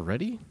guns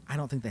already? I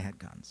don't think they had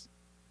guns.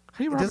 How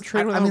do you It rob a doesn't-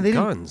 train I without mean, they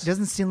didn't- guns? It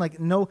doesn't seem like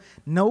no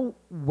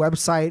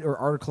website or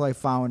article I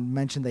found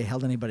mentioned they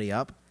held anybody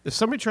up. If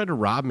somebody tried to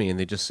rob me and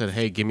they just said,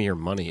 "Hey, give me your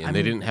money," and I they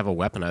mean- didn't have a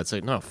weapon, I'd say,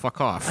 "No, fuck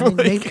off." I mean,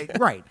 Like, maybe,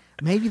 right?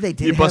 Maybe they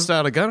did. you bust have,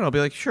 out a gun, and I'll be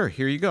like, "Sure,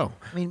 here you go."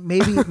 I mean,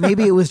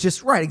 maybe it was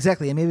just right,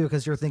 exactly, and maybe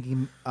because you're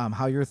thinking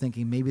how you're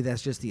thinking, maybe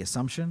that's just the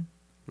assumption.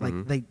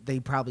 Like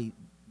they probably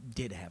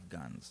did have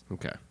guns,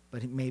 Okay.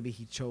 but maybe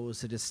he chose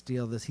to just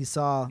steal this. He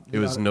saw It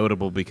was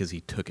notable because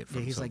he took it Yeah,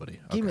 from he's somebody.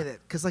 like, give me that,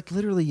 because like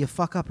literally you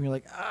fuck up and you're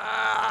like,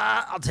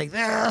 I'll take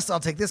this, I'll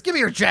take this. Give me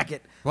your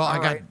jacket. Well, I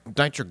All got right.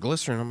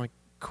 nitroglycerin. I'm like,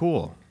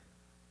 cool.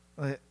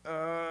 Like,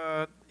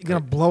 you're gonna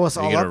blow us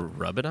Are all you up. gonna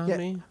rub it on Yeah,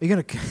 me? you're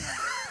gonna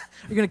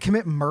you're gonna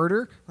commit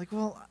murder. Like,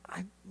 well,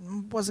 I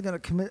wasn't gonna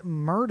commit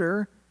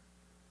murder,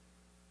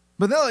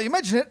 but no, you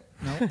mention it.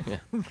 No, Yeah.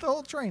 the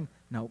whole train.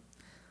 Nope,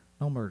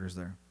 no murders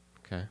there.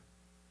 Okay.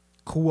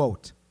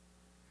 Quote: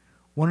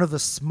 one of the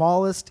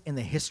smallest in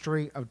the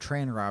history of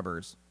train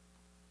robbers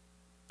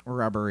or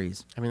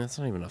robberies, I mean, that's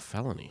not even a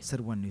felony.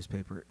 said one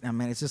newspaper. I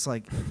mean, it's just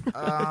like,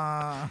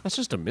 That's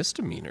just a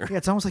misdemeanor. yeah,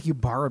 it's almost like you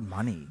borrowed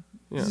money.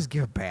 You Yeah. just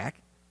give it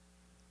back.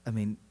 I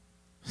mean,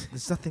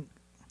 there's nothing.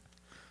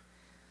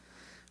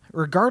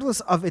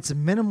 Regardless of its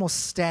minimal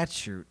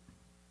stature.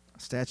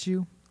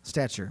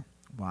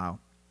 Wow.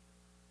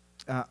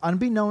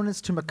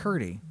 Unbeknownst to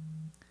McCurdy,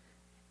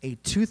 a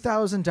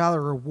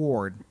 $2,000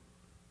 reward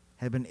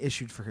had been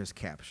issued for his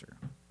capture.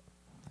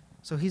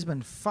 So he's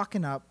been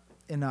fucking up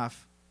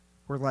enough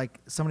where like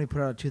somebody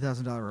put out a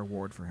 $2,000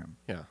 reward for him.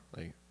 Yeah.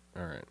 Like,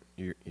 all right,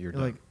 you're You're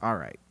done. like, all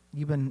right,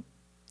 you've been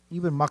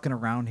mucking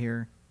around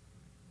here.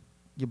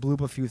 You blew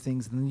up a few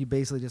things, and then you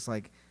basically just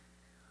like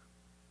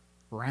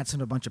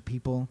ransomed a bunch of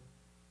people.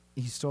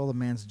 You stole a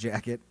man's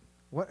jacket.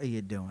 What are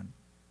you doing?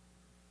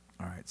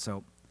 All right,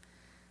 so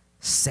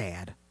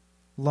sad,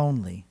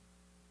 lonely,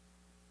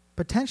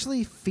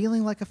 potentially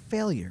feeling like a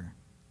failure.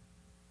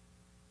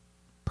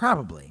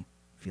 Probably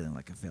feeling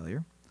like a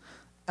failure.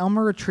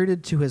 Elmer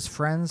retreated to his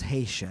friend's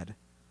hay shed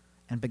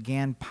and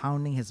began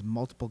pounding his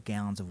multiple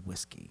gallons of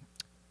whiskey.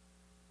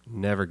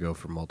 Never go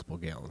for multiple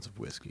gallons of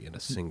whiskey in a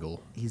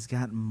single He's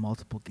got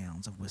multiple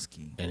gallons of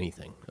whiskey.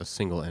 anything. A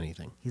single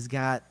anything. He's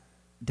got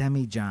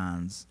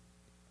demi-johns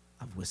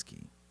of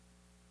whiskey,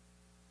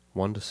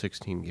 1 to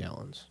 16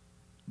 gallons.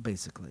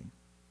 basically.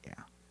 Yeah.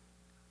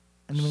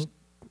 And I mean,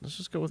 Let's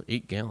just go with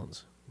 8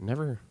 gallons.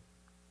 Never.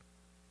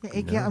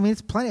 yeah, No. I mean,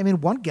 it's plenty. I mean,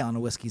 1 gallon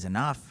of whiskey's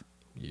enough.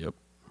 Yep.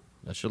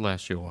 That should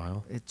last you a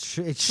while. It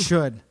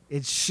should.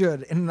 It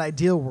should. In an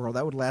ideal world,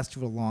 that would last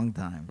you a long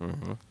time.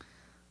 Mm-hmm.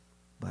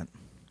 But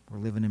we're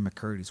living in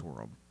McCurdy's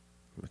world.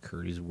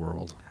 McCurdy's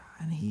world.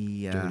 And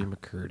he... Dirty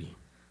McCurdy.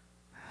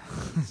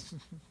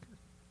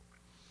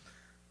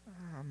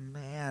 Oh,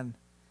 man.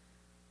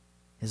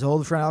 His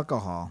old friend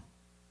alcohol,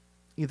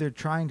 either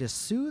trying to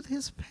soothe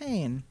his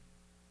pain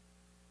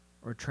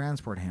or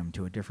transport him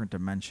to a different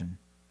dimension.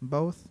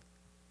 Both.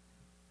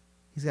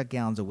 He's got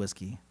gallons of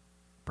whiskey.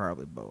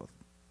 Probably both.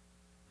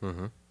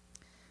 Mm-hmm.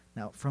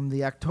 Now, from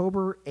the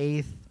October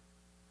 8th,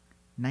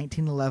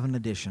 1911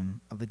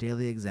 edition of the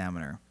Daily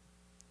Examiner,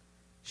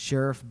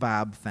 Sheriff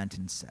Bob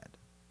Fenton said,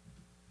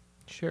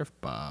 Sheriff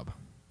Bob.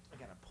 I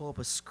got to pull up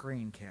a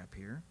screen cap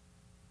here.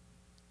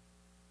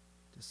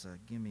 Just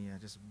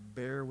just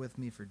bear with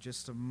me for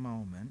just a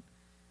moment.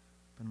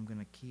 But I'm going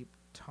to keep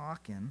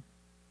talking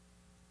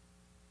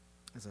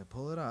as I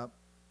pull it up.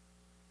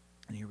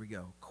 And here we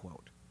go.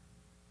 Quote.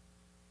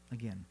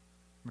 Again,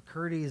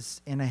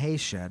 McCurdy's in a hay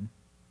shed,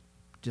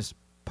 just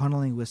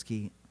punneling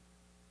whiskey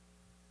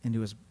into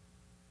his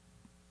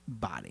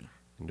body.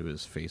 Into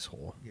his face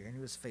hole. Yeah,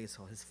 into his face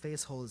hole. His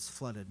face hole is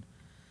flooded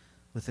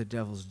with the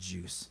devil's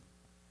juice.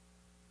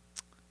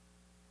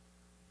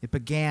 It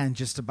began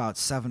just about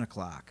 7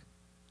 o'clock.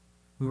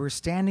 We were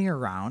standing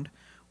around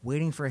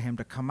waiting for him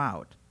to come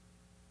out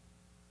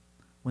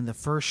when the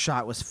first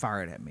shot was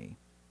fired at me.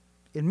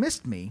 It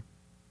missed me,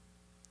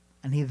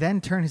 and he then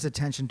turned his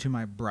attention to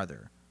my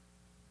brother,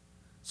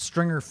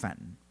 Stringer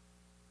Fenton.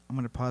 I'm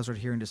going to pause right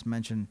here and just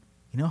mention,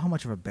 you know how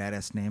much of a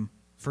badass name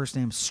first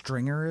name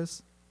Stringer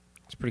is?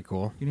 It's pretty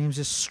cool. Your name's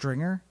just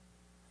Stringer?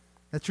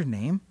 That's your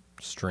name?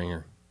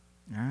 Stringer.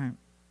 All right.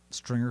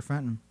 Stringer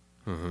Fenton.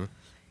 Mm-hmm.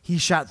 He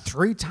shot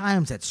 3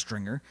 times at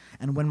Stringer,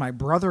 and when my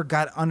brother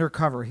got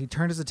undercover, he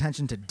turned his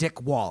attention to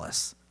Dick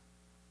Wallace.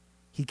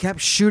 He kept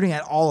shooting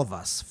at all of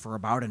us for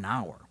about an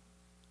hour.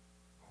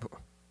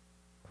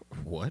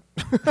 What?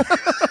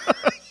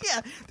 Yeah,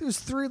 there's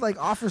 3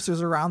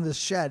 officers around this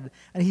shed,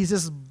 and he's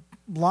just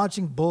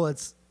launching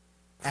bullets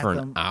at For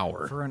them an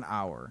hour. For an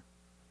hour.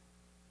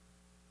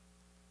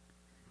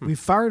 We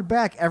fired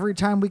back every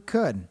time we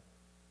could.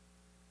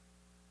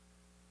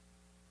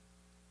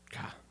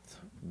 God,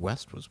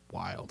 West was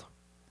wild.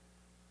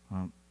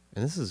 Well,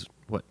 And this is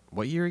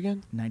what year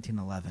again?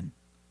 1911.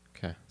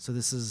 Okay. So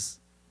this is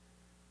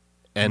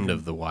End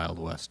of the Wild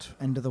West.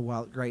 end of the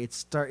wild. Right.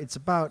 It's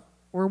about,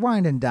 we're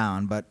winding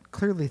down, but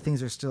clearly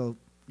things are still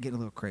getting a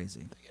little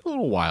crazy. A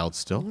little wild A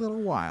still.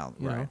 little wild,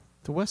 You right? know,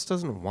 the West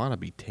doesn't want to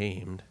be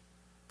tamed.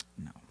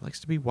 No. It likes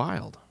to be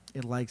wild.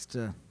 It likes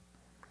to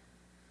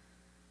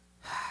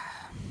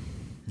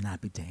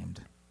not be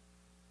tamed.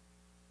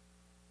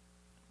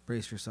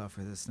 Brace yourself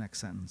for this next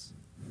sentence.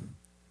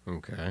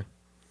 Okay.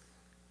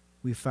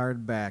 We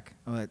fired back.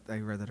 Oh, I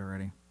read that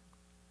already.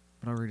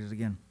 But I'll read it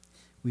again.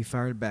 We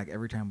fired back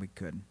every time we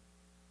could.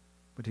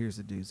 But here's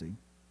the doozy.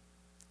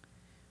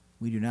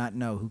 We do not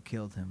know who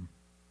killed him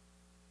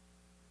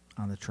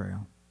on the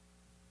trail.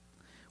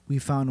 We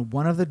found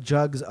one of the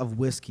jugs of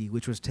whiskey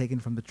which was taken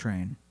from the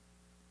train.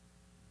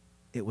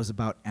 It was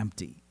about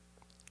empty.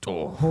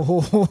 Oh.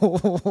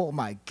 Oh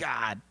my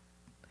God.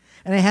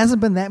 And it hasn't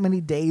been that many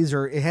days,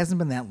 or it hasn't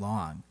been that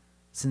long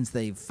since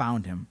they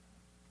found him.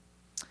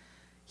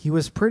 He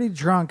was pretty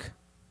drunk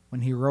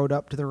when he rode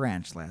up to the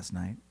ranch last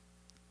night.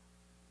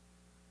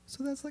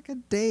 So that's like a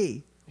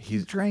day. He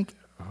He's- drank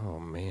Oh,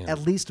 man. at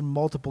least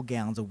multiple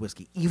gallons of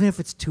whiskey, even if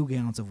it's 2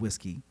 gallons of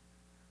whiskey.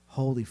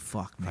 Holy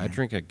fuck, man. I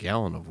drink a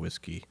gallon of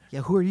whiskey.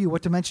 Yeah, who are you?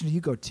 What dimension do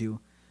you go to?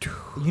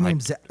 Are you I-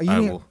 named Zach?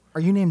 I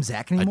Are you named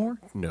Zach anymore?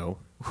 No.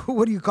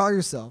 What do you call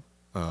yourself?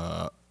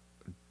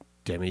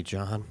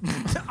 Demi-John.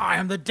 I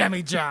am the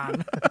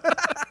Demi-John.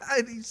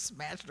 And he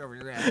smashed over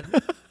your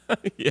head.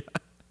 Yeah.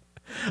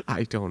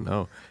 I don't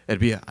know.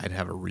 I'd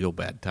have a real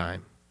bad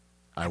time.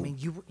 I mean,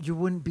 you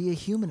wouldn't be a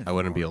human anymore. I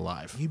wouldn't be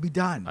alive. You'd be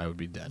done. I would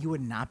be dead. You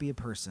would not be a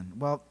person.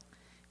 Well,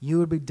 you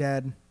would be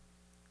dead,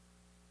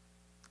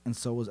 and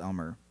so was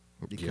Elmer.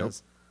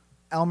 Because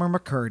Elmer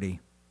McCurdy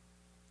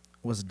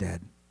was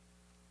dead.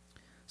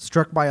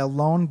 Struck by a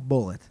lone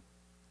bullet,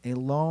 a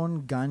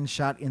lone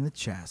gunshot in the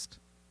chest.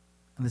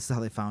 And this is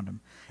how they found him.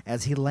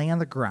 As he lay on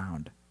the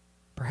ground,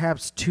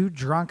 perhaps too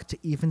drunk to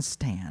even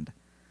stand,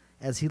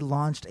 as he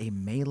launched a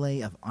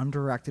melee of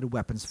undirected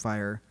weapons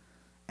fire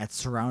at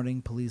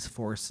surrounding police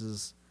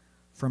forces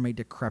from a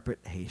decrepit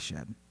hay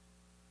shed.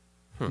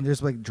 And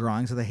there's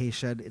drawings of the hay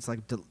shed. It's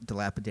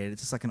dilapidated.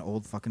 It's just like an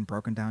old fucking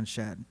broken down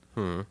shed.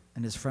 And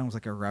his friend was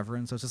like a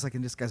reverend, so it's just like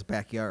in this guy's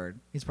backyard.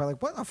 He's probably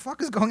like, what the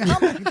fuck is going on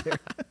back there?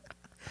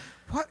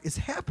 What is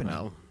happening?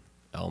 Well,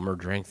 Elmer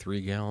drank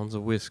 3 gallons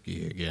of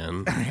whiskey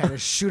again. Had a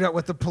shootout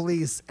with the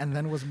police and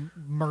then was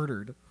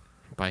murdered.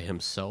 By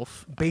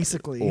himself?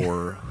 Basically.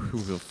 Or who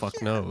the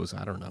fuck knows?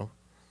 I don't know.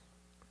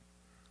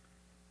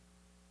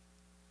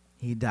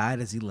 He died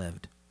as he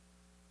lived.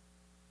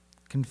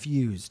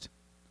 Confused.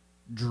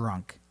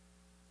 Drunk.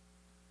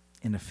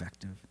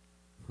 Ineffective.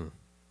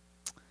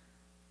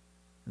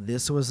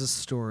 This was a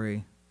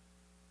story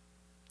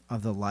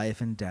of the life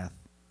and death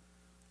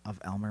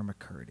of Elmer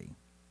McCurdy.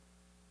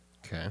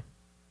 Okay.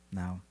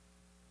 Now,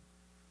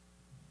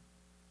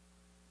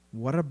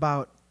 what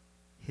about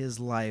his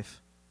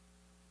life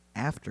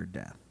after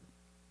death?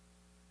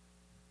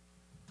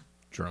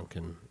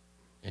 Drunken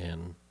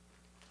and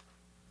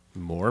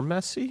more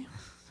messy?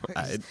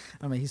 I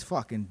mean, he's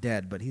fucking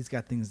dead, but he's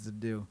got things to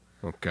do.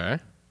 Okay.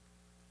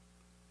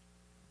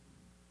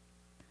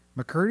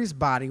 McCurdy's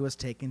body was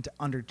taken to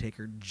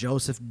Undertaker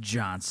Joseph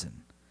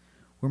Johnson,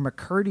 where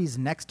McCurdy's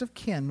next of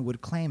kin would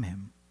claim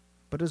him.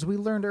 But as we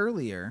learned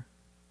earlier,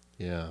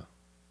 Yeah.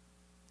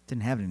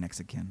 Didn't have any next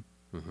of kin.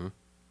 Mm-hmm.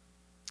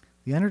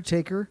 The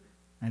Undertaker,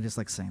 I just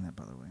like saying that,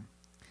 by the way.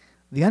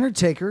 The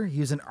Undertaker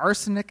used an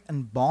arsenic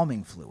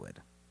embalming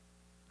fluid,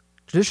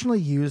 traditionally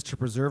used to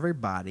preserve a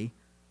body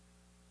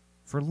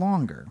for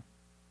longer,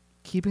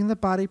 keeping the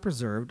body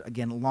preserved,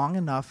 again, long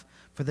enough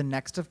for the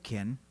next of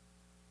kin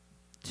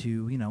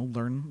to,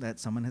 learn that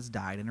someone has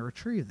died and to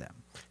retrieve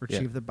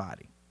the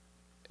body.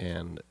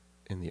 And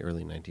in the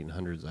early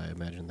 1900s, I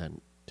imagine that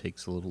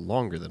takes a little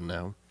longer than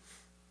now.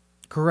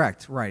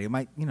 Correct, right. It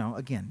might,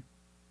 again,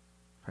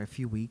 probably a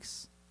few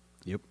weeks.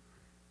 Yep.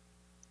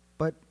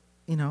 But,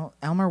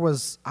 Elmer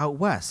was out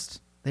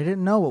west. They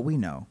didn't know what we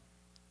know.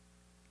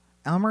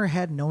 Elmer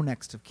had no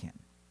next of kin.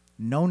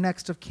 No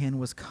next of kin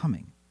was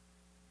coming.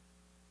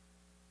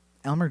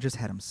 Elmer just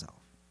had himself.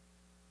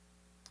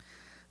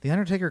 The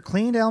Undertaker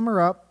cleaned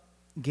Elmer up,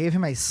 gave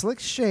him a slick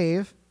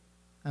shave,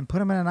 and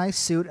put him in a nice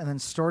suit, and then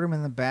stored him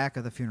in the back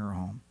of the funeral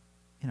home.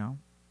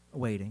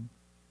 Waiting.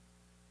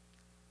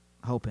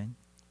 Hoping.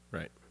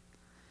 Right.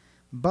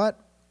 But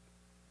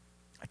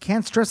I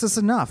can't stress this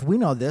enough. We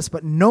know this,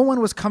 but no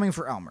one was coming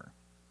for Elmer.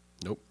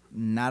 Nope.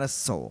 Not a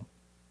soul.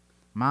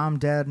 Mom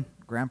dead,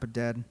 Grandpa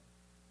dead,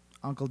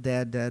 Uncle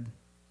Dad dead.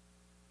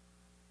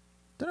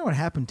 Don't know what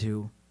happened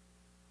to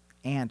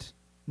Aunt.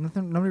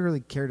 Nobody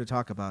really cared to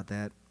talk about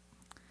that.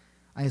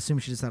 I assume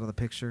she's just out of the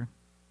picture.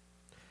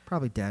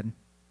 Probably dead.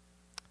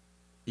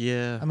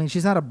 Yeah. I mean,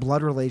 she's not a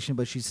blood relation,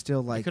 but she's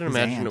still like. I can his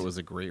imagine aunt. it was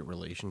a great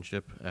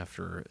relationship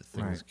after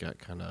things got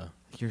kind of.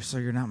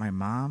 You're not my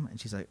mom, and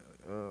she's like,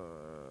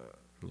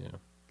 Yeah.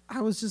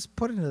 I was just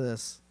put into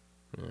this.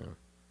 Yeah.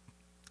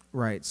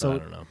 Right. So I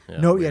don't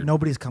know. Yeah,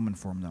 nobody's coming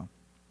for him though.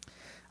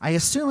 I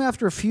assume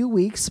after a few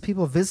weeks,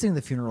 people visiting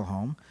the funeral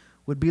home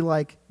would be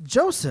like,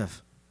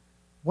 Joseph,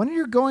 when are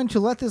you going to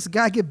let this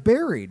guy get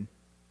buried?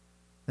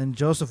 Then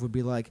Joseph would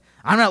be like,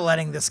 I'm not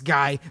letting this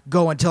guy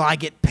go until I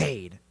get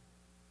paid.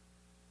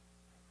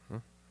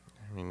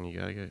 I mean, you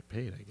gotta get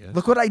paid, I guess.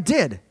 Look what I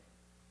did.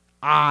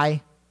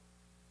 I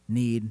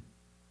need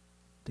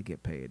to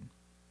get paid.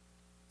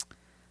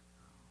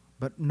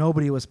 But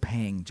nobody was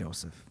paying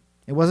Joseph.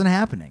 It wasn't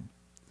happening.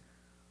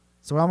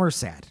 So Elmer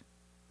sat,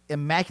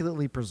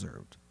 immaculately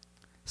preserved.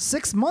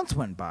 6 months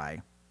went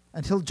by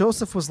until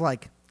Joseph was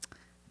like,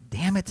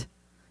 damn it,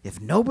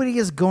 if nobody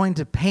is going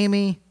to pay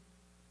me,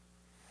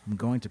 I'm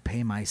going to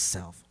pay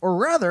myself. Or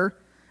rather,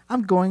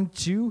 I'm going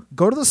to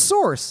go to the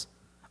source.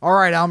 All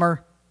right,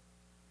 Elmer,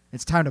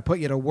 it's time to put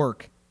you to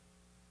work.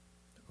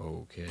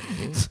 Okay.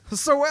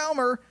 So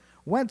Elmer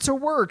went to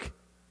work.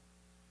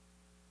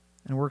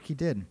 And work he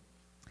did.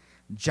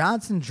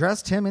 Johnson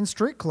dressed him in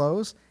street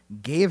clothes,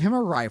 gave him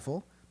a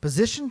rifle,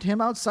 positioned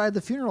him outside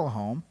the funeral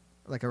home,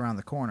 like around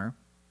the corner,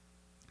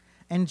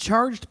 and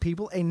charged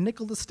people a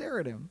nickel to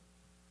stare at him.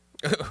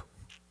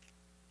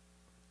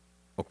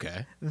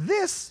 Okay.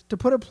 This, to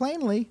put it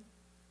plainly,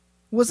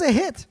 was a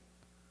hit.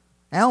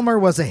 Elmer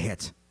was a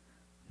hit.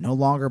 No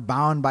longer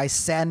bound by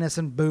sadness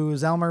and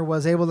booze, Elmer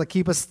was able to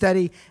keep a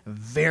steady,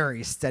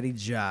 very steady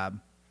job.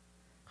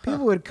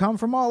 People would come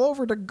from all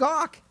over to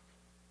gawk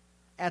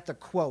at the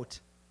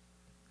quote.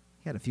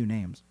 He had a few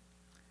names.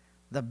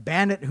 The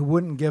bandit who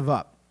wouldn't give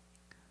up.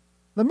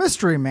 The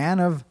mystery man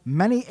of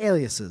many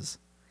aliases.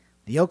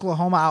 The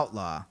Oklahoma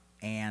outlaw.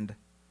 And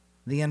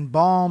the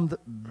embalmed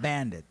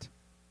bandit.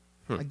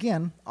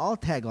 Again, all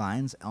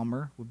taglines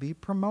Elmer would be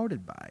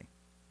promoted by.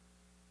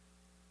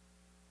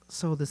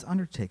 So this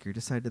Undertaker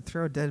decided to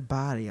throw a dead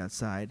body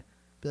outside.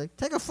 Be like,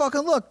 take a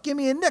fucking look. Give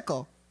me a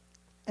nickel.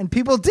 And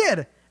people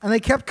did. And they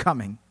kept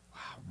coming.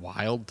 Wow,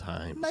 wild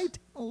times.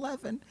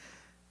 1911.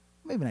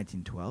 Maybe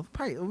 1912.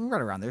 Probably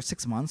right around there.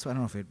 6 months. I don't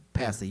know if it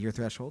passed the year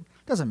threshold.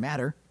 Doesn't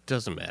matter.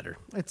 Doesn't matter.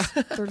 It's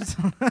we're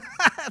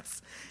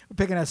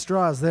picking at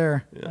straws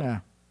there.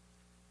 Yeah.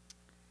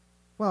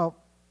 Well,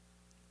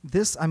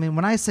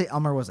 when I say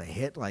Elmer was a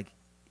hit, like,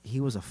 he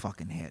was a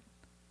fucking hit.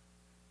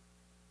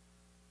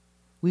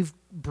 We've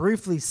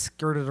briefly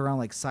skirted around,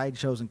 like,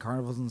 sideshows and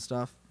carnivals and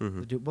stuff.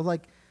 Mm-hmm. But,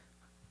 like,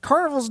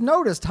 carnivals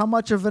noticed how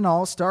much of an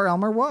all-star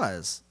Elmer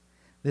was.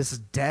 This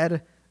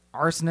dead,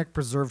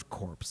 arsenic-preserved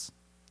corpse.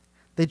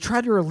 They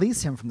tried to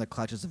release him from the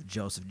clutches of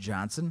Joseph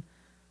Johnson,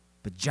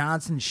 but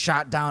Johnson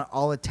shot down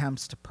all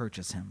attempts to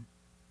purchase him.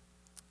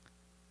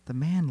 The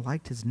man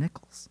liked his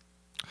nickels.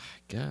 I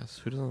guess.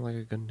 Who doesn't like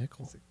a good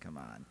nickel? Come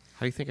on. How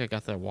do you think I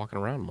got that walking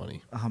around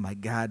money? Oh, my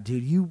God,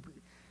 dude.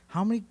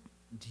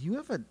 Do you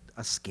have a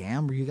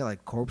scam where you got,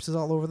 like, corpses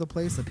all over the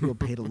place that people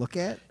pay to look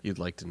at? You'd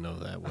like to know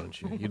that,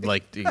 wouldn't you? You'd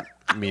like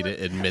me to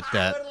admit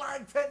that. I would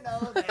like to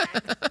know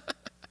that.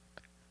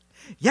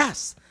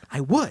 Yes,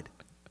 I would.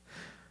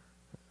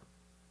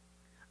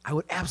 I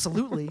would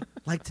absolutely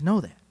like to know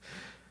that.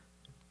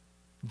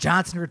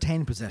 Johnson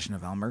retained possession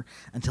of Elmer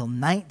until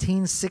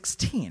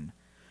 1916,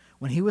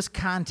 when he was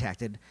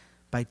contacted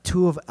by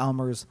two of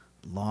Elmer's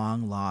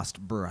long-lost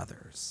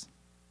brothers.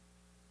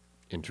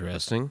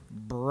 Interesting.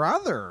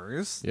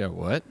 Brothers? Yeah,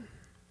 what?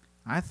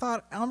 I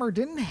thought Elmer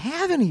didn't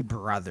have any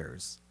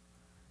brothers.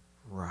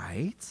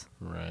 Right?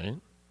 Right.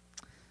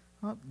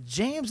 Well,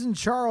 James and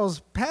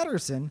Charles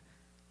Patterson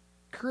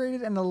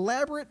created an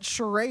elaborate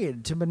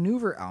charade to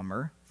maneuver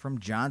Elmer from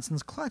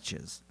Johnson's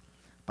clutches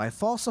by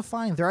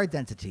falsifying their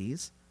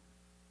identities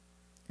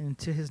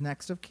into his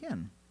next of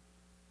kin,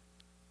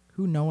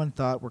 who no one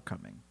thought were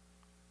coming.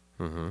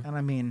 Mm-hmm. And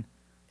I mean,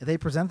 if they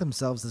present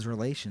themselves as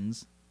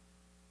relations,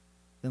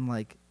 then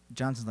like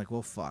Johnson's like,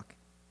 well, fuck.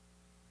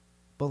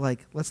 But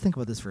like, let's think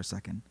about this for a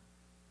second.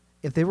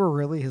 If they were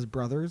really his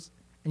brothers,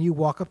 and you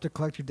walk up to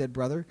collect your dead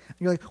brother, and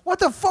you're like, what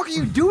the fuck are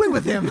you doing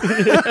with him?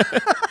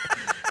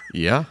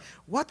 Yeah.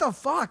 What the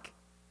fuck?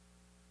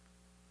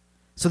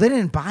 So they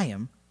didn't buy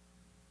him.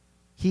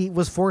 He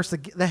was forced to.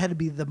 That had to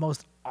be the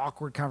most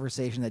awkward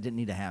conversation that didn't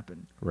need to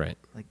happen. Right.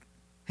 Like,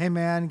 hey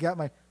man, got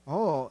my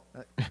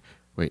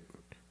Wait,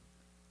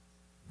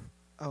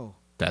 oh.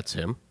 that's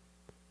him?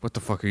 What the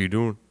fuck are you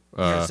doing?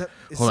 Yeah,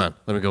 Hold on.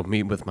 Let me go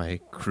meet with my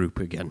group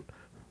again.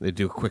 They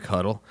do a quick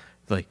huddle.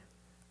 They're like,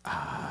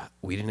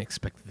 we didn't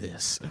expect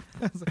this.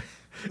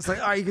 It's like,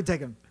 all right, you can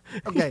take him.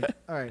 Okay,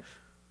 all right.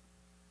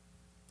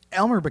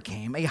 Elmer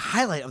became a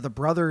highlight of the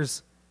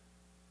brothers'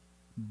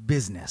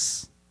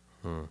 business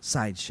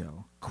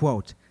sideshow.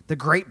 Quote, the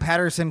Great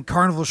Patterson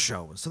Carnival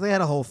Show. So they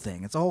had a whole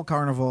thing. It's a whole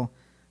carnival.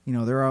 You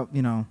know, they're out,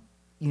 you know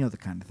the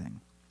kind of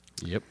thing.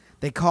 Yep.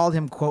 They called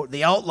him, quote,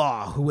 the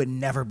outlaw who would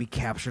never be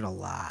captured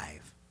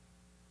alive.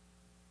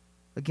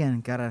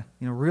 Again, got a,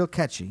 real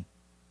catchy.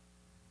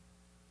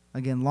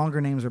 Again, longer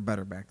names are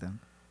better back then.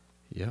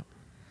 Yep.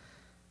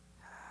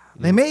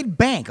 They made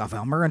bank off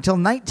Elmer until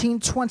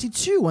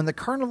 1922 when the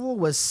carnival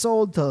was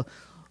sold to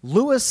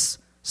Louis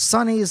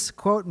Sonny's,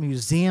 quote,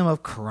 Museum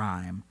of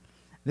Crime.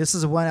 This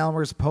is when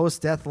Elmer's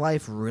post-death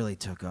life really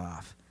took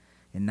off.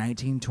 In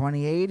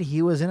 1928,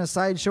 he was in a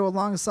sideshow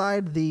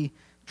alongside the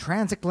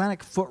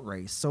transatlantic foot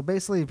race. So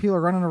basically, people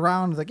are running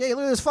around like, hey,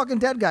 look at this fucking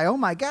dead guy. Oh,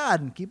 my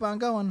God. And keep on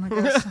going, I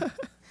guess.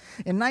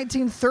 In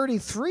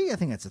 1933, I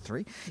think that's a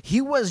 3, he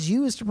was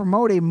used to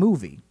promote a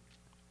movie.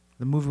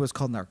 The movie was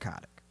called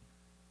Narcotic.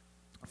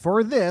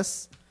 For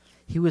this,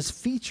 he was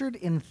featured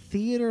in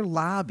theater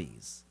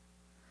lobbies,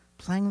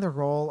 playing the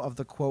role of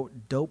the,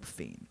 quote, dope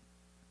fiend.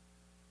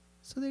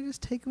 So they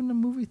just take him to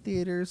movie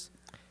theaters,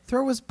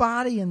 throw his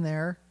body in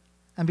there,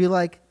 and be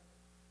like,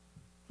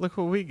 look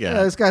what we got.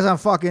 yeah, this guy's on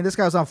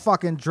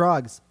fucking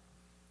drugs.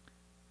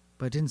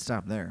 But it didn't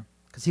stop there,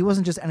 because he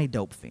wasn't just any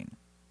dope fiend.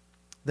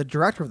 The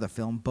director of the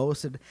film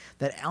boasted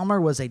that Elmer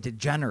was a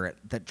degenerate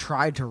that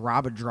tried to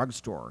rob a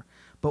drugstore,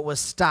 but was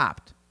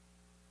stopped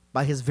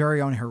by his very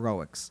own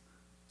heroics.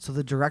 So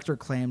the director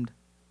claimed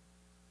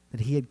that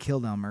he had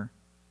killed Elmer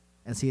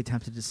as he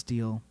attempted to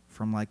steal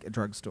from, like, a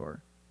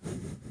drugstore.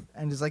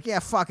 And he's like, yeah,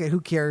 fuck it, who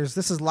cares?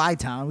 This is Lie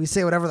Town. We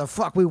say whatever the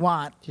fuck we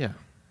want. Yeah.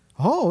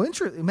 Oh,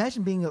 interesting.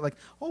 Imagine being like,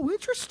 oh,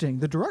 interesting.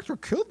 The director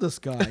killed this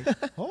guy.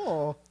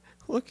 Oh.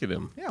 Look at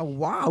him. Yeah,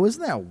 wow.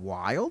 Isn't that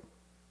wild?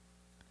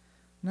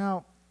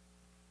 Now,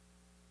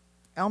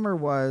 Elmer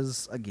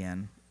was,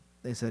 again,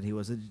 they said he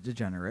was a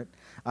degenerate.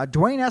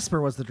 Dwayne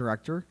Esper was the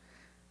director.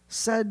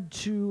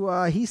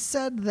 He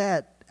said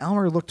that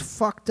Elmer looked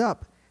fucked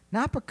up,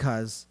 not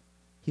because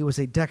he was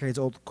a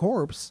decades-old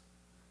corpse,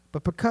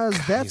 but because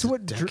that's he's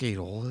what... a decade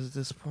old at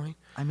this point?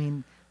 I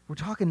mean, we're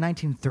talking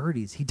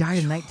 1930s. He died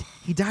in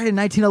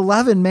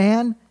 1911,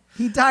 man.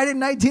 He died in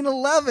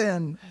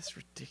 1911. That's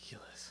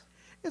ridiculous.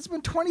 It's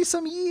been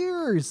 20-some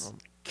years. Oh,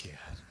 God.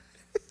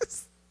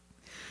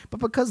 But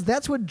because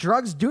that's what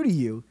drugs do to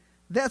you,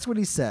 that's what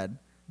he said.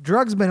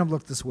 Drugs made him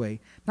look this way.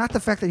 Not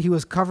the fact that he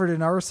was covered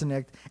in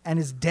arsenic and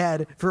is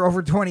dead for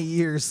over 20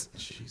 years.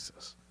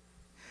 Jesus.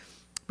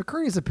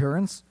 McCurdy's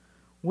appearance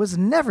was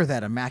never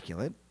that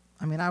immaculate.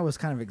 I mean, I was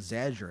kind of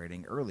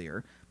exaggerating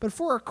earlier. But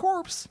for a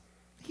corpse,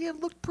 he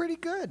had looked pretty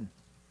good.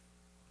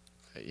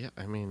 Yeah,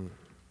 I mean,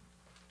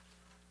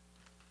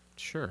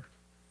 sure.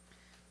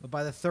 But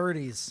by the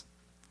 30s,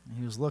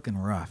 he was looking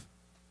rough.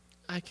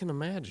 I can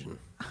imagine.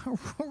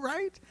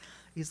 Right?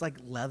 He's like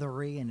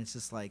leathery, and it's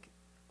just like...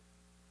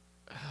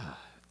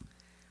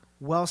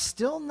 While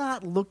still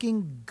not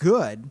looking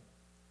good,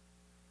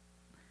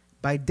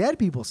 by dead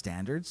people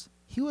standards,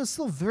 he was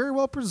still very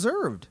well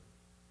preserved.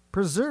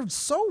 Preserved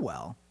so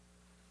well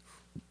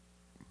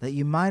that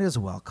you might as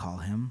well call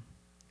him...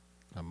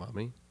 A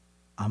mummy?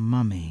 A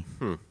mummy.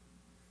 Hmm.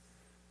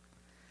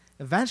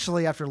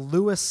 Eventually, after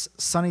Louis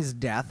Sonny's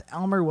death,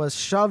 Elmer was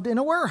shoved in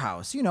a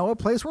warehouse. You know, a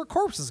place where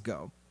corpses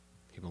go.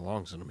 He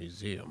belongs in a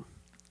museum.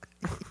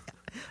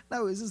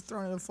 No, he's just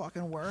thrown in a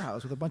fucking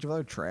warehouse with a bunch of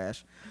other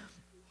trash.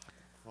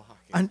 Fuck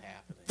is happening?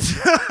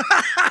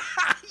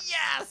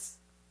 Yes!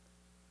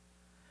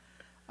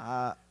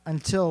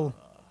 Until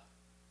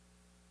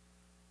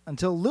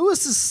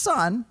Louis's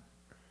son,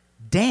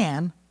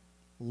 Dan,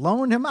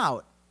 loaned him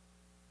out.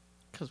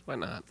 Because why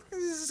not?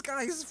 This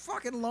guy just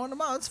fucking loaned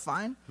him out. It's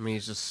fine. I mean,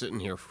 he's just sitting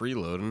here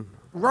freeloading.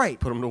 Right.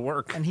 Put him to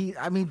work.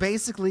 And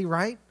basically,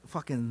 right?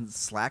 Fucking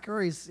slacker.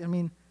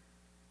 And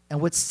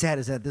what's sad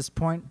is at this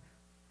point,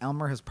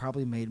 Elmer has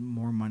probably made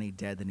more money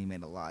dead than he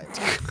made alive.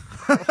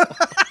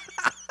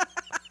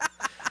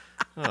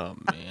 Oh,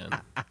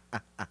 man.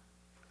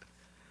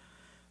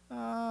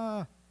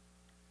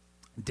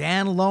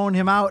 Dan loaned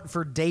him out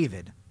for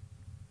David,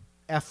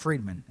 F.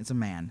 Friedman. It's a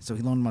man, so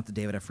he loaned him out to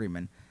David F.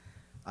 Friedman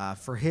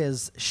for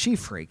his She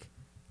Freak.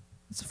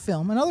 It's a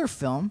film, another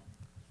film,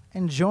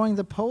 enjoying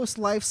the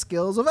post-life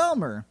skills of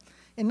Elmer.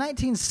 In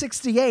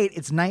 1968,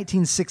 it's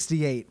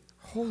 1968.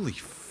 Holy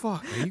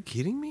fuck! Are you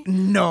kidding me?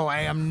 No, I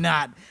am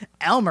not.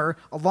 Elmer,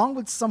 along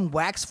with some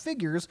wax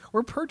figures,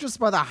 were purchased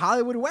by the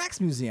Hollywood Wax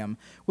Museum,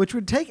 which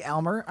would take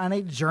Elmer on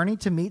a journey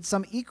to meet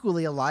some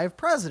equally alive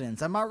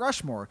presidents on Mount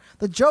Rushmore.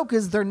 The joke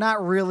is they're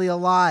not really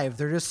alive.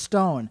 They're just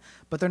stone,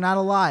 but they're not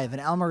alive,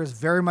 and Elmer is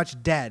very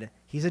much dead.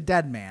 He's a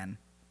dead man.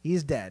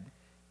 He's dead.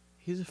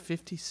 He's a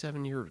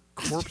 57-year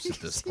corpse at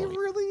this He point.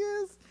 really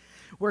is.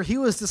 Where he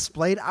was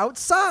displayed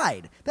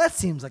outside. That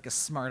seems like a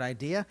smart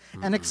idea.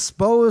 And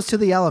exposed to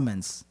the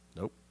elements.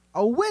 Nope.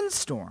 A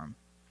windstorm.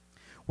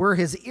 Where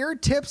his ear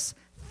tips,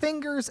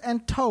 fingers,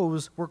 and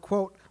toes were,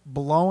 quote,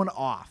 blown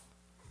off.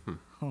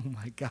 Oh,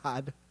 my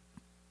God.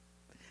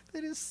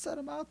 They just set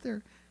him out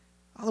there.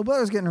 Oh, the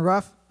weather's getting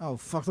rough. Oh,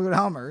 fuck, look at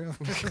Elmer.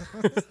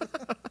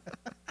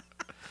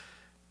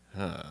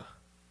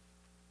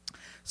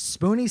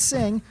 Spoonie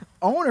Singh,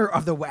 owner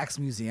of the Wax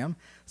Museum,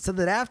 said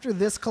that after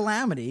this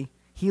calamity,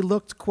 he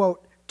looked,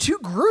 quote, too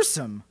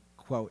gruesome,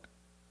 quote.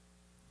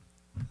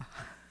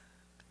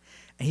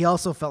 And he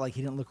also felt like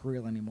he didn't look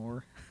real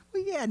anymore.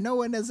 Well, yeah, no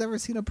one has ever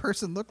seen a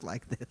person look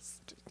like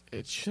this.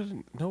 It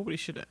shouldn't. Nobody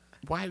should.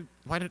 Why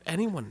did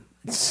anyone?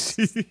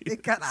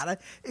 It got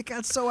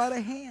so out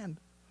of hand.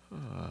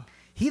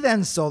 He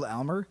then sold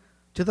Elmer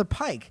to the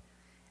Pike,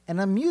 an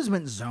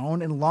amusement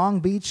zone in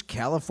Long Beach,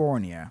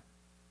 California,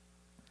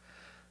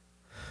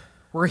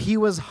 where he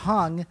was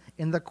hung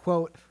in the,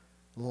 quote,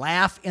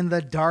 laugh in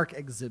the dark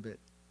exhibit.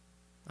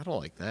 I don't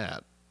like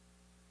that.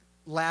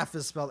 Laugh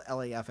is spelled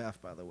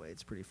L-A-F-F, by the way.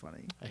 It's pretty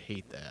funny. I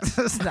hate that.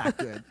 It's not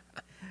good.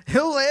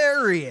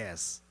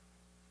 Hilarious.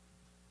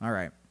 All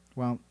right.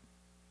 Well,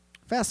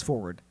 fast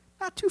forward.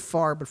 Not too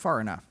far, but far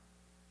enough.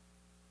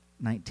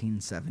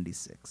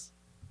 1976.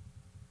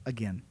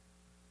 Again,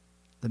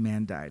 the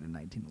man died in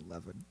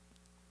 1911.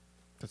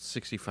 That's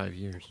 65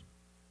 years.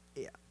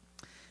 Yeah.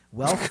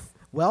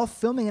 While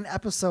filming an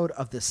episode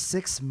of The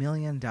 $6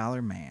 Million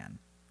Man,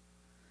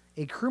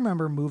 a crew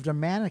member moved a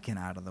mannequin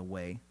out of the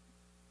way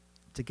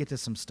to get to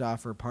some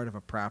stuff or part of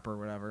a prop or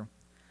whatever,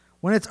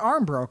 when its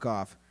arm broke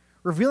off,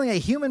 revealing a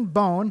human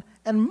bone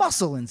and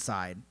muscle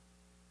inside.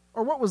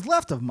 Or what was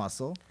left of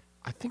muscle.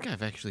 I think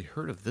I've actually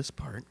heard of this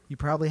part. You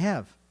probably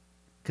have,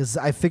 because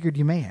I figured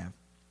you may have.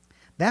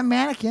 That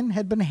mannequin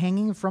had been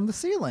hanging from the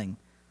ceiling,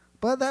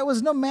 but that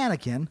was no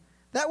mannequin.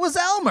 That was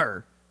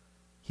Elmer.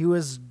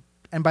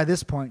 And by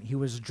this point, he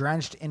was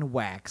drenched in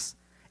wax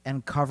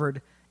and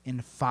covered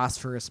in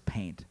phosphorus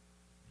paint.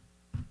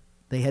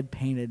 They had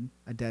painted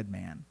a dead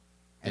man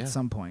at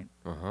some point.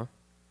 Uh-huh.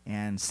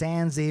 And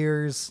sans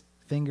ears,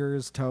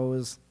 fingers,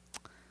 toes,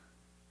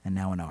 and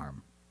now an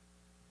arm.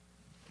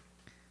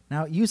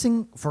 Now,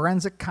 using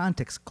forensic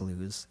context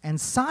clues and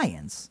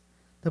science,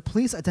 the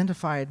police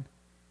identified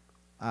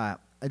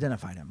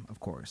him, of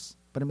course.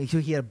 But I mean,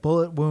 he had a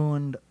bullet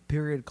wound,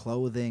 period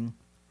clothing.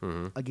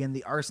 Mm-hmm. Again,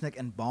 the arsenic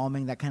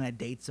embalming, that kind of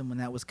dates him when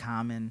that was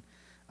common.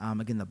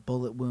 Again, the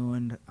bullet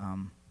wound.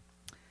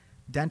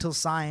 Dental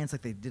science,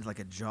 like they did like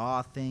a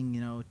jaw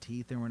thing,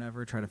 teeth or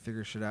whatever, try to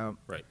figure shit out.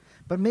 Right.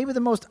 But maybe the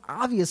most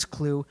obvious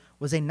clue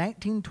was a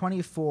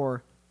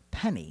 1924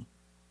 penny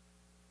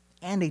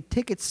and a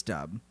ticket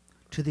stub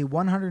to the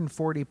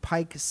 140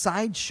 Pike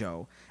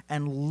Sideshow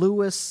and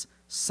Louis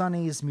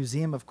Sonny's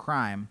Museum of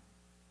Crime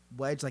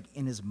wedged like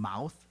in his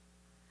mouth.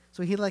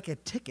 So he had like a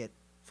ticket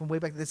from way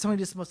back.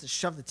 Somebody just must have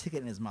shoved the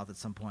ticket in his mouth at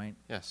some point.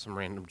 Yeah, some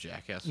random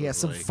jackass. Yeah, was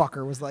some like,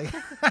 fucker was like,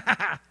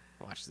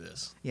 watch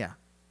this. yeah.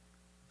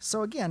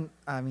 So again,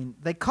 I mean,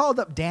 they called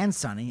up Dan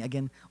Sonny,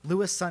 again,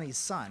 Louis Sonny's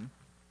son,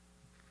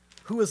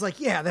 who was like,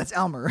 yeah, that's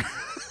Elmer.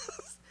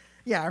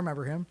 Yeah, I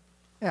remember him.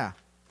 Yeah.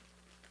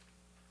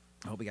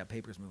 I hope we got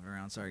papers moving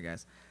around. Sorry,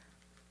 guys.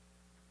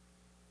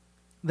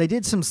 They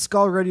did some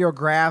skull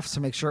radiographs to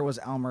make sure it was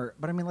Elmer,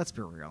 but I mean, let's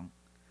be real.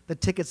 The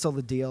ticket sold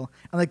the deal,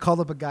 and they called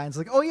up a guy and was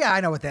like, oh, yeah,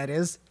 I know what that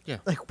is. Yeah.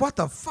 Like, what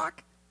the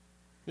fuck?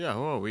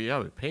 Yeah, we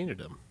painted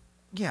him.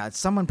 Yeah,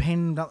 someone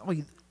painted him. Oh,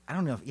 I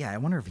don't know. I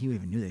wonder if he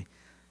even knew that.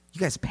 You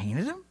guys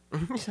painted him?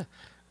 Yeah.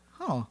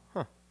 Oh.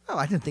 Huh. Oh,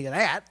 I didn't think of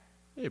that.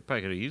 Yeah, you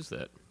probably could have used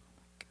that.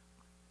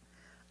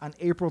 On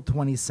April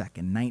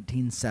 22nd,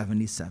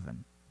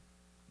 1977.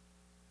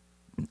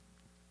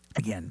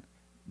 Again,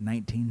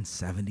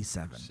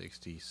 1977.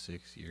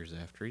 66 years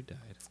after he died.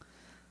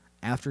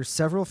 After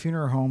several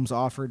funeral homes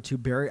offered to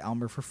bury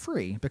Elmer for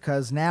free,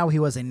 because now he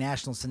was a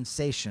national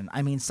sensation.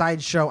 I mean,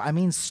 sideshow. I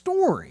mean,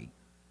 story.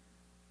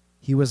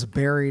 He was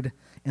buried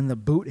in the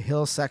Boot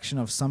Hill section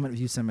of Summit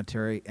View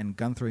Cemetery in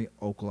Guthrie,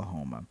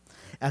 Oklahoma,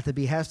 at the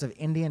behest of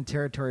Indian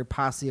Territory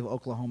Posse of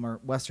Oklahoma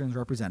Western's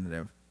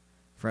representative,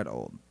 Fred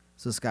Old.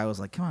 So this guy was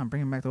like, come on,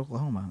 bring him back to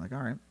Oklahoma. I'm like,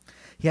 all right.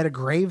 He had a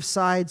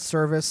graveside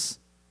service,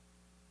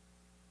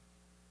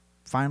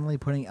 finally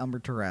putting Elmer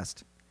to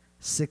rest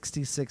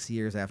 66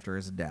 years after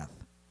his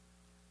death.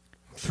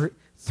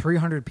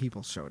 300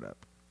 people showed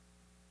up.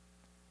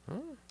 Huh?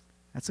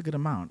 That's a good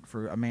amount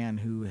for a man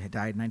who had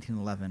died in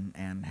 1911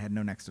 and had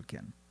no next of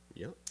kin.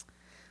 Yep.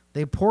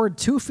 They poured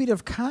 2 feet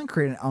of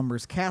concrete in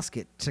Elmer's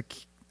casket to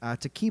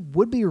keep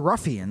would-be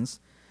ruffians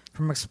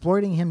from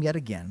exploiting him yet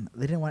again.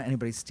 They didn't want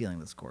anybody stealing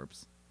this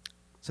corpse.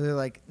 So they're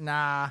like,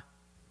 nah,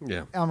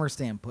 Yeah. Elmer's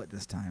staying put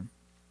this time.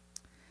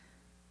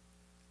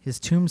 His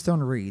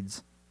tombstone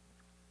reads,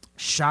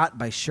 shot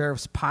by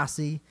sheriff's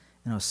posse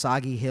in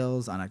Osage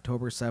Hills on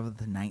October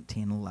 7th,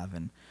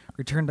 1911.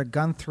 Returned to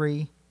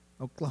Guthrie,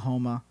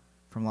 Oklahoma,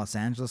 from Los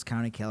Angeles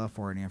County,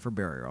 California, for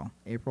burial,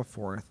 April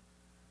 4th,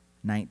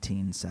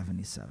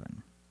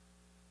 1977.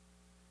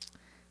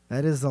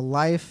 That is the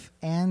life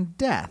and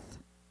death,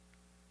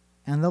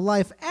 and the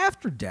life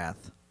after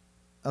death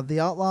of the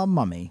outlaw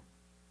mummy,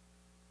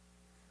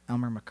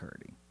 Elmer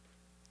McCurdy.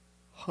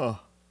 Huh.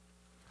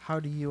 How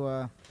do you?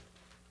 I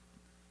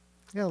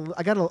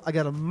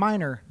got a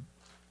minor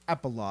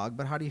epilogue,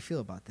 but how do you feel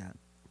about that?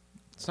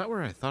 It's not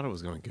where I thought it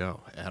was going to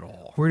go at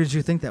all. Where did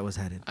you think that was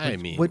headed? I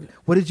mean-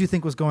 what did you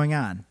think was going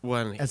on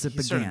When as it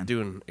he started began?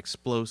 doing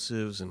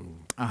explosives,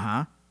 and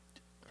Uh-huh.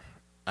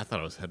 I thought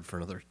I was headed for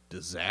another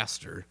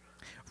disaster.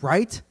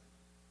 Right?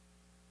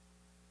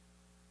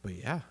 But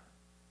yeah.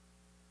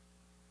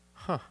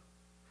 Huh.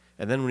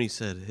 And then when he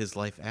said his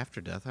life after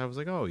death, I was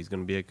like, oh, he's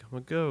going to become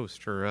a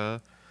ghost or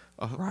a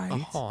Right.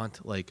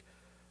 haunt. Like,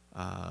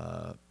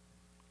 God,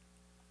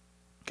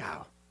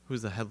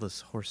 who's the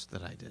headless horse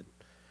that I did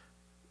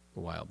a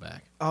while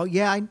back? Oh,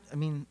 yeah. I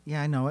mean,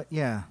 yeah, I know it.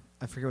 Yeah.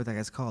 I forget what that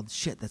guy's called.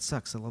 Shit, that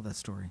sucks. I love that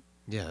story.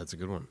 Yeah, that's a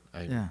good one.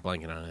 I'm Yeah.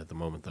 blanking on it at the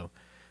moment, though.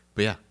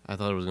 But yeah, I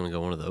thought it was going to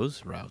go one of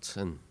those routes.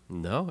 And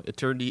no, it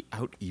turned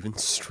out even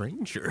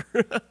stranger.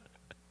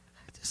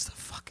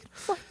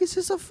 He's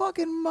just a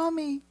fucking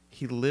mummy.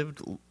 He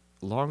lived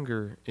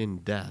longer in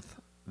death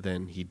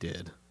than he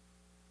did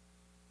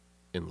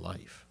in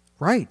life.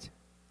 Right.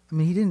 I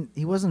mean,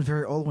 he wasn't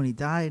very old when he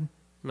died.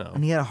 No.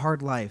 And he had a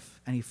hard life,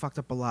 and he fucked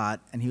up a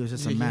lot, and he was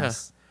just a Yeah.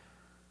 mess.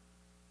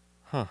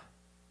 Huh.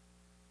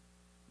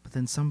 But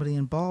then somebody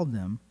embalmed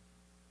him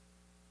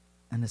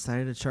and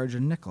decided to charge a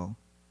nickel.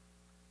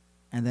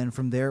 And then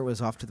from there, it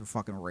was off to the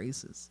fucking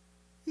races.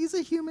 He's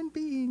a human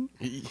being.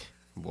 He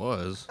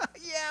was.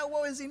 Yeah,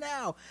 what is he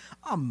now?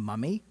 A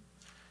mummy.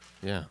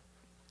 Yeah.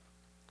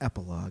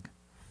 Epilogue.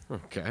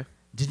 Okay.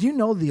 Did you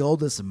know the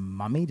oldest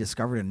mummy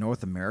discovered in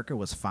North America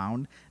was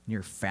found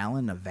near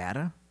Fallon,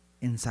 Nevada,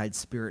 inside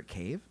Spirit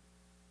Cave?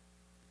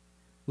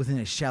 Within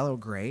a shallow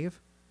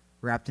grave,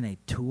 wrapped in a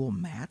tulle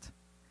mat?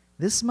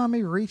 This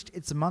mummy reached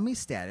its mummy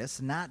status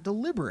not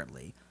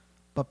deliberately,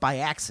 but by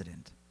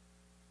accident.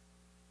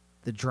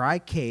 The dry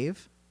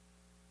cave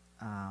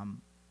air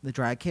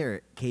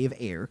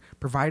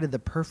provided the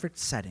perfect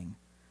setting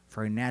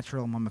for a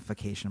natural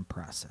mummification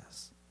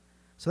process.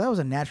 So that was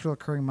a natural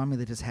occurring mummy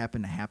that just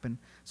happened to happen.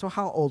 So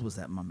how old was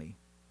that mummy?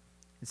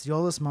 It's the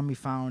oldest mummy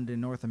found in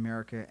North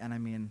America, and I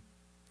mean,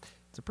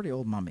 it's a pretty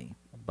old mummy.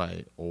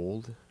 By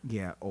old?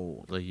 Yeah,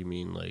 old. Like, you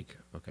mean like,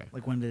 okay.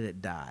 Like, when did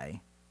it die?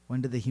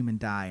 When did the human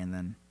die, and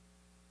then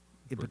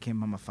it became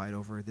mummified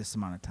over this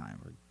amount of time?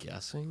 We're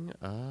guessing,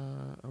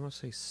 I'm going to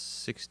say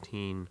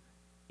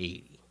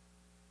 1680.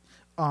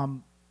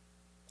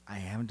 I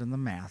haven't done the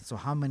math, so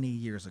how many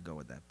years ago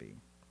would that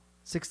be?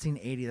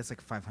 1680, that's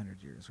like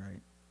 500 years,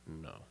 right?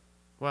 No.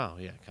 Well,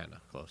 yeah, kind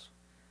of. Close.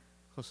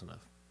 Close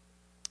enough.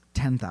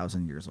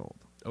 10,000 years old.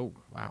 Oh,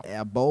 wow.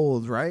 Yeah,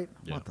 bold, right?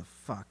 Yeah. What the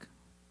fuck?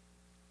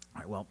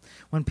 All right, well,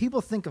 when people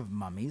think of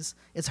mummies,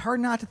 it's hard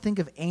not to think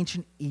of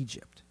ancient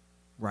Egypt,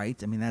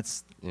 right? I mean,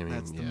 that's the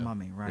yeah.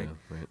 mummy, right?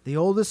 Yeah, right. The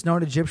oldest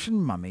known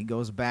Egyptian mummy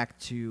goes back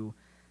to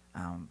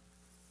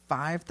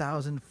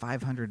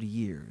 5,500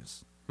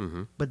 years.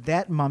 Mm-hmm. But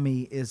that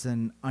mummy is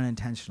an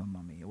unintentional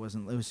mummy. It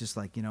wasn't. It was just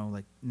like,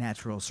 like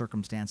natural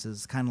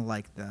circumstances, kind of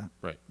like the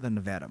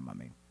Nevada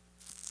mummy.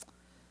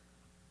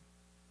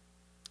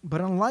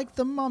 But unlike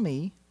the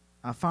mummy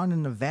found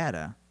in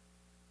Nevada,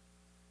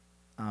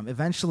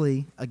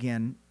 eventually,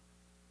 again,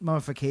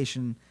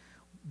 mummification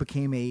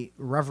became a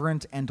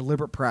reverent and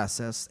deliberate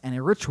process and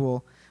a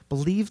ritual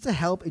believed to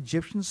help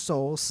Egyptian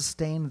souls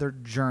sustain their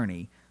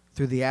journey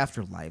through the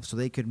afterlife so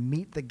they could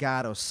meet the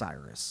god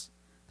Osiris.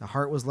 The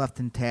heart was left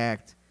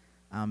intact.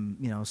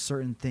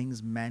 Certain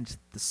things meant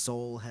the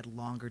soul had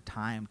longer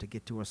time to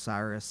get to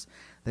Osiris,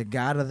 the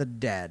god of the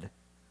dead,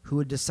 who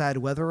would decide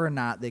whether or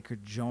not they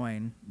could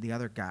join the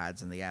other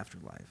gods in the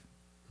afterlife.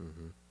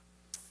 Mm-hmm.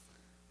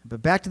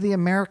 But back to the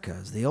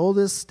Americas. The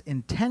oldest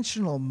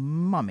intentional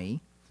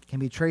mummy can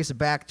be traced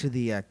back to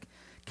the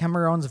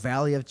Camerones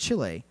Valley of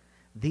Chile.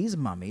 These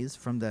mummies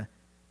from the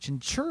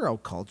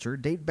Chinchorro culture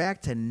date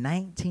back to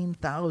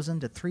 19,000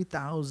 to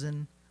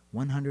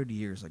 3,100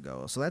 years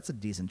ago. So that's a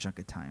decent chunk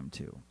of time,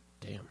 too.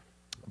 Damn.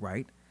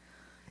 Right?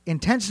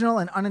 Intentional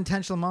and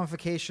unintentional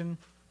mummification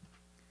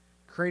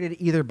created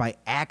either by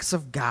acts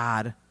of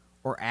God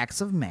or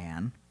acts of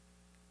man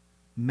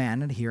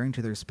adhering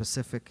to their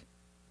specific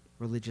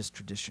religious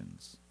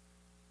traditions.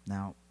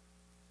 Now,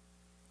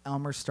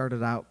 Elmer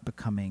started out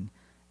becoming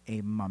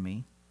a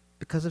mummy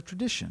because of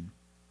tradition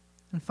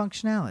and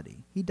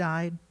functionality. He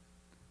died,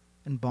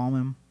 embalm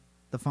him,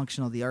 the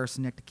function of the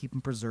arsenic to keep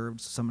him preserved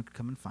so someone could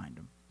come and find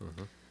him.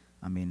 Mhm.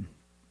 I mean,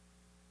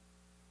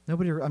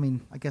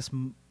 I guess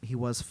he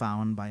was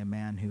found by a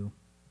man who,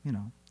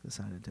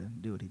 decided to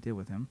do what he did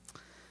with him.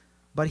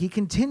 But he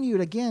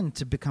continued again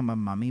to become a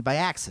mummy by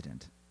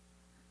accident.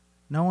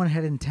 No one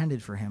had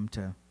intended for him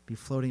to be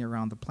floating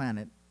around the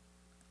planet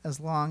as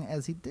long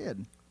as he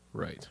did.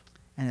 Right.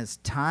 And as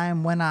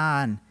time went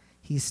on,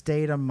 he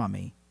stayed a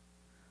mummy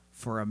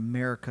for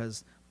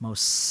America's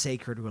most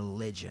sacred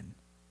religion.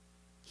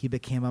 He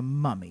became a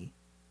mummy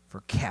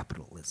for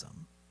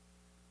capitalism.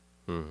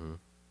 Mm-hmm.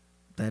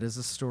 That is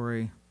the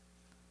story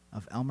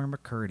of Elmer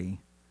McCurdy.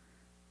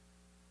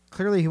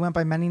 Clearly, he went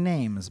by many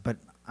names, but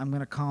I'm going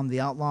to call him the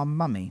Outlaw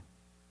Mummy.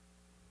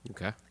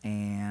 Okay.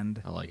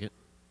 And I like it.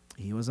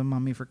 he was a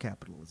mummy for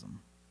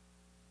capitalism.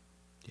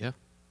 Yeah.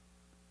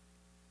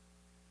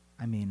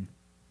 I mean,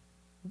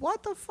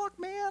 what the fuck,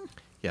 man?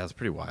 Yeah, it's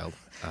pretty wild.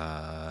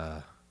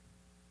 I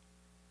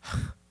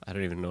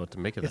don't even know what to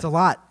make of It's that. a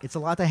lot. It's a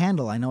lot to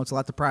handle. I know it's a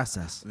lot to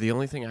process. The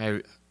only thing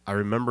I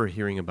remember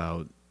hearing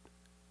about,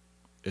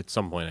 at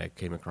some point I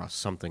came across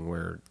something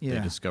where they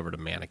Yeah. discovered a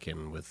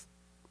mannequin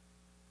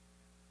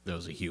that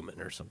was a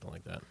human or something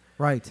like that.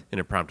 Right. And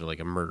it prompted like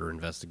a murder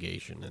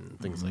investigation and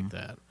things like Mm-hmm.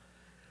 that.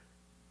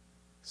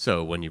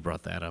 So when you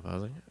brought that up, I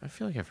was like, I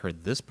feel like I've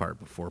heard this part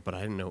before, but I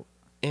didn't know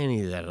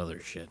any of that other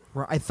shit.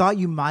 I thought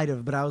you might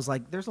have, but I was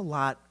like, there's a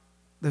lot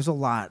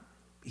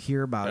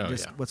here about Oh,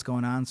 just yeah. what's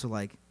going on. So,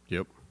 like,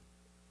 Yep.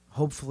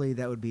 hopefully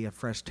that would be a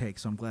fresh take.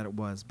 So I'm glad it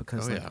was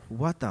because, Oh, like, yeah.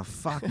 what the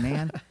fuck,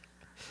 man?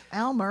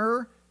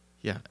 Elmer.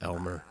 Yeah,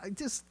 Elmer.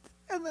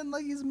 And then,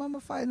 like, he's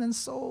mummified and then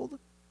sold.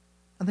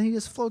 And then he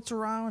just floats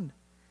around.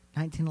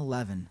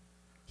 1911.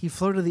 He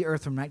floated the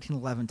earth from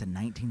 1911 to And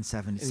he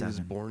 1977. was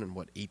born in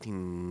what,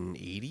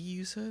 1880?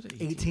 You said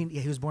 18.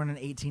 Yeah, he was born in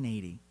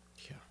 1880.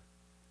 Yeah.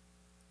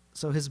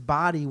 So his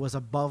body was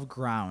above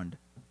ground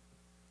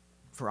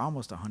for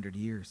almost 100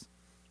 years.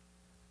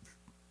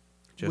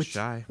 Just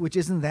shy. Which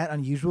isn't that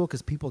unusual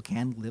because people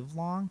can live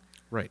long.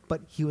 Right.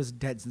 But he was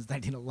dead since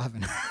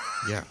 1911.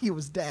 Yeah. He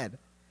was dead.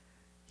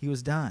 He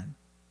was done.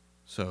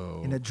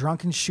 So In a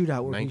drunken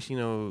shootout. Where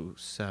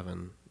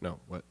 1907. No,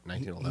 what? he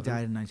 1911.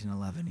 died in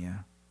 1911,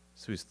 yeah.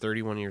 So he's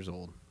 31 years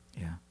old,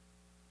 Yeah.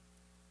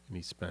 and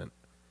he spent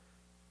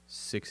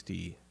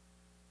 67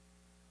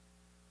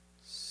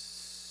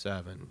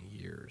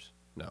 years.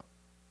 No,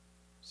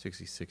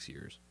 66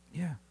 years.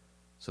 Yeah.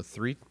 So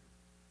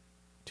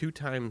two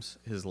times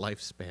his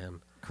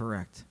lifespan.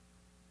 Correct.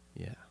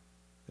 Yeah,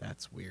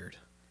 that's weird.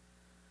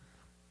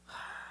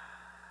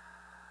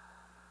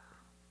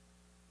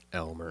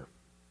 Elmer,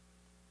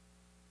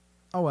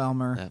 Oh,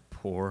 Elmer. that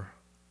poor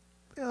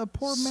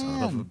Poor son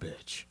man. of a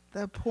bitch.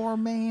 That poor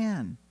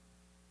man.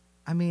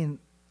 I mean,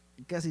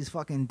 I guess he's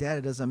fucking dead.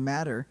 It doesn't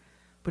matter.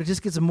 But it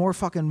just gets more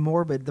fucking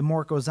morbid the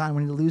more it goes on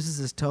when he loses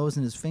his toes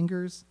and his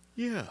fingers.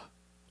 Yeah.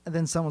 And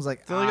then someone's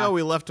like, They're like, oh,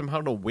 we left him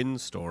out in a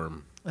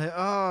windstorm.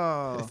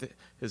 oh.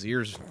 His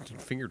ears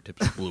and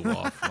fingertips blew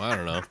off. Well, I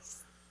don't know.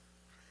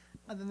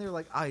 And then they're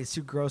like, oh, he's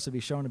too gross to be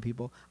shown to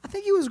people. I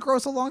think he was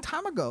gross a long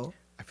time ago.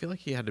 I feel like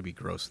he had to be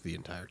gross the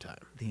entire time.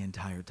 The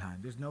entire time.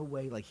 There's no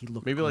way like he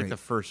looked Maybe like great. the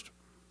first.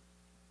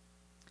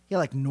 Yeah,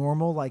 like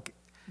normal, like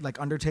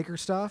Undertaker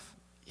stuff.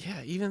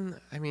 Yeah, even,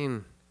 I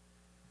mean,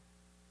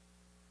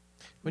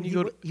 when you he,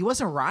 go to. he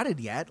wasn't rotted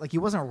yet. Like he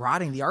wasn't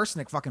rotting. The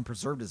arsenic fucking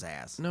preserved his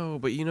ass. No,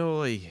 but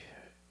like,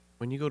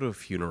 when you go to a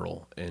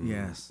funeral and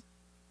Yes.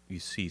 you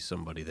see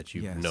somebody that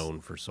you've Yes. known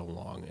for so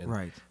long, and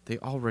Right. they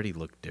already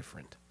look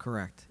different.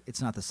 Correct.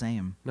 It's not the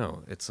same.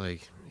 No, it's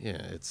like, yeah,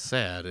 it's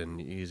sad, and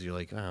you're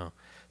like, oh.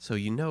 So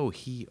he Well,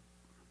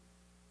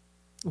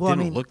 didn't I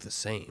mean, look the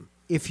same.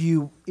 if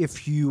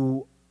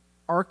you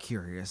are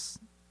curious,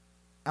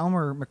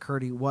 Elmer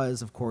McCurdy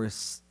was, of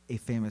course, a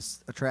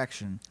famous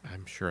attraction.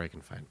 I'm sure I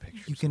can find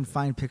pictures. You can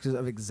find pictures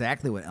of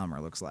exactly what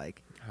Elmer looks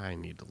like, I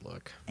need to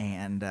look.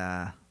 and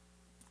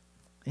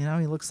he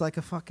looks like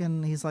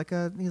he's like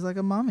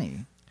a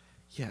mummy.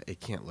 Yeah,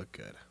 it can't look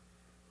good.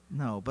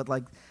 No, but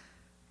like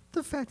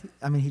the fact,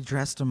 he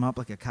dressed him up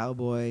like a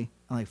cowboy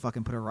and like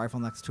fucking put a rifle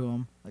next to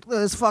him, like look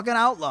at this fucking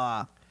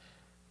outlaw.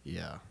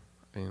 Yeah.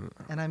 And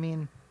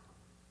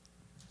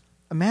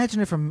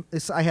imagine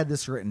if I had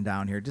this written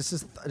down here,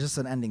 just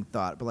an ending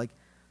thought, but like,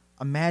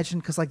 imagine,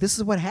 because like this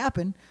is what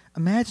happened.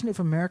 Imagine if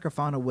America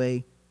found a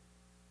way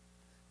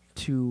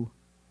to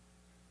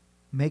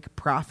make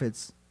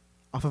profits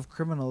off of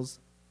criminals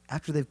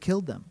after they've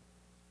killed them.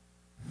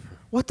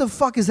 What the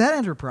fuck is that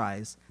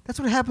enterprise? That's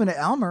what happened to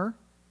Elmer.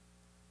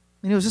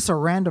 It was just a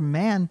random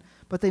man,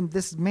 but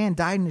this man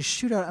died in a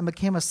shootout and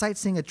became a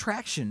sightseeing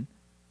attraction.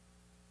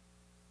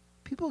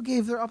 People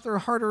gave up their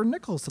hard-earned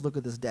nickels to look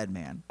at this dead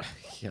man.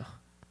 Yeah.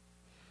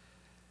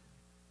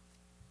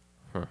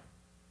 Huh.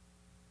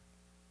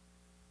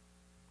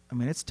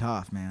 It's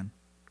tough, man.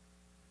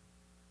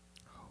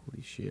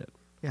 Holy shit.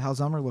 Yeah, how's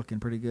Elmer looking?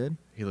 Pretty good?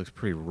 He looks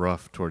pretty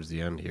rough towards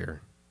the end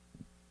here.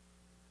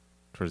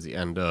 Towards the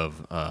end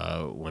of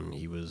when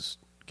he was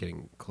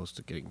getting close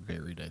to getting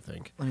buried, I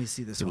think. Let me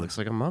see this He one. looks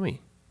like a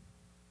mummy.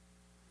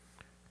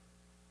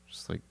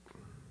 Just like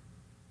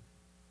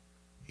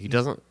He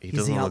doesn't. He He's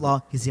doesn't the look- outlaw.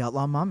 He's the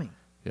outlaw mummy.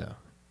 Yeah.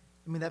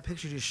 I mean, that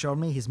picture just showed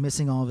me. He's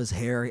missing all of his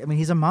hair. I mean,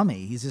 he's a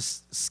mummy. He's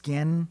just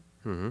skin,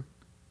 Mm-hmm.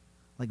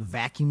 like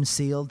vacuum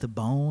sealed to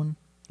bone.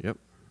 Yep.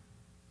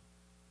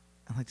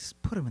 And like,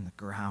 just put him in the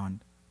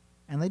ground,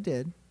 and they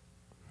did.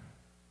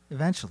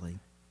 Eventually,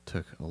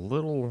 Took a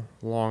little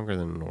longer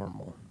than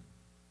normal.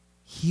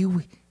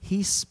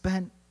 he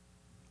spent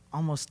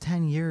almost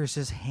 10 years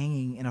just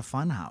hanging in a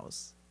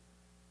funhouse.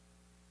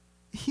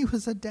 He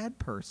was a dead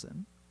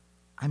person.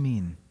 I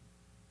mean,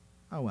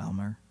 oh,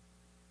 Elmer,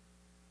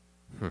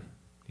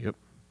 Yep.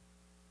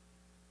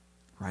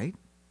 right?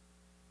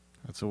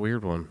 That's a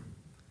weird one.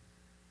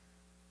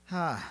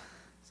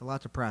 It's a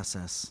lot to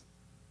process.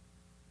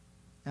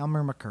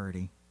 Elmer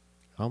McCurdy.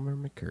 Elmer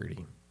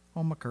McCurdy.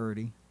 Oh,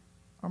 McCurdy.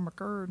 Oh,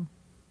 McCurdy.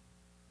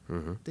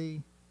 Mm-hmm.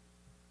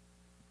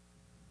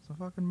 It's a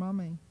fucking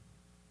mummy.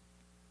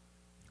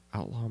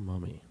 Outlaw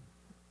mummy.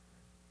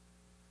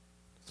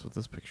 That's what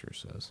this picture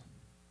says.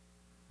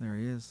 There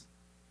he is.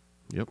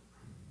 Yep.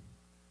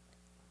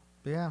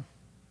 But yeah,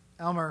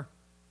 Elmer,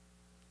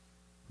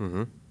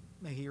 Mm-hmm.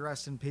 may he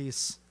rest in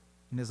peace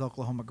in his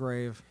Oklahoma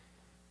grave.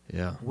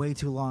 Yeah. Way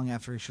too long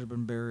after he should have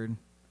been buried.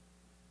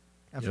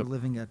 After Yep.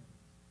 living a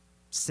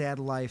sad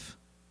life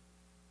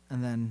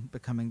and then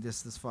becoming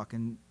this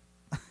fucking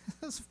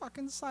this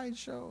fucking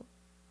sideshow.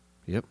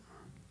 Yep.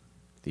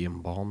 The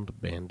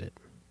embalmed bandit.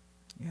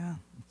 Yeah,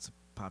 it's a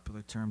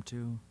popular term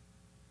too.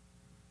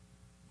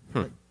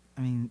 Hmm. But,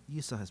 I mean,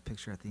 you saw his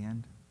picture at the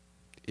end.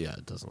 Yeah,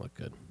 it doesn't look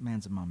good.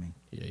 Man's a mummy.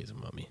 Yeah, he's a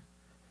mummy.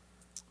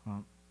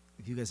 Well,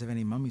 if you guys have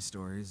any mummy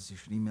stories, you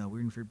should email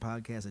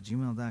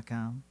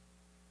weirdandfearedpodcast@gmail.com.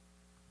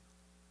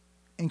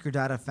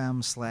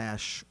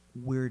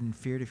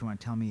 Anchor.fm/weirdandfeared if you want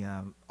to tell me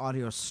an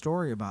audio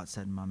story about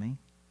said mummy.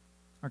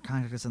 Or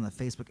contact us on the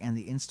Facebook and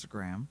the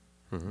Instagram.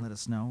 Mhm. Let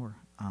us know. We're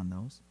on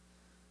those.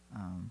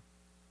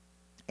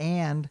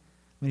 And, I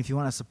mean, if you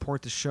want to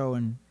support the show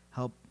and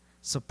help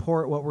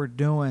support what we're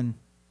doing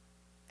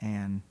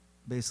and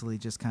basically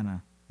just kind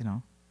of,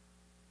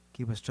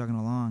 keep us chugging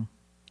along.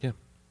 Yeah.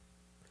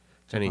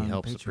 Jump Any on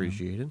help's Patreon.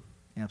 appreciated.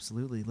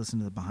 Absolutely. Listen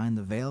to the Behind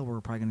the Veil, where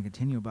we're probably going to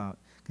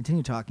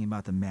continue talking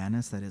about the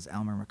madness that is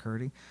Elmer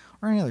McCurdy,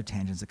 or any other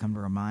tangents that come to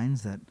our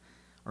minds that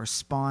are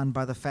spawned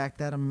by the fact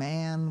that a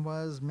man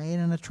was made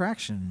an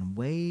attraction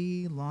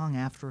way long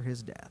after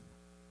his death.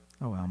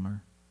 Oh,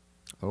 Elmer.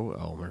 Oh,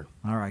 Elmer.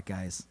 All right,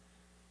 guys.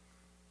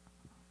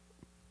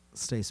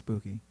 Stay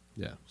spooky.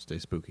 Yeah, stay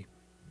spooky.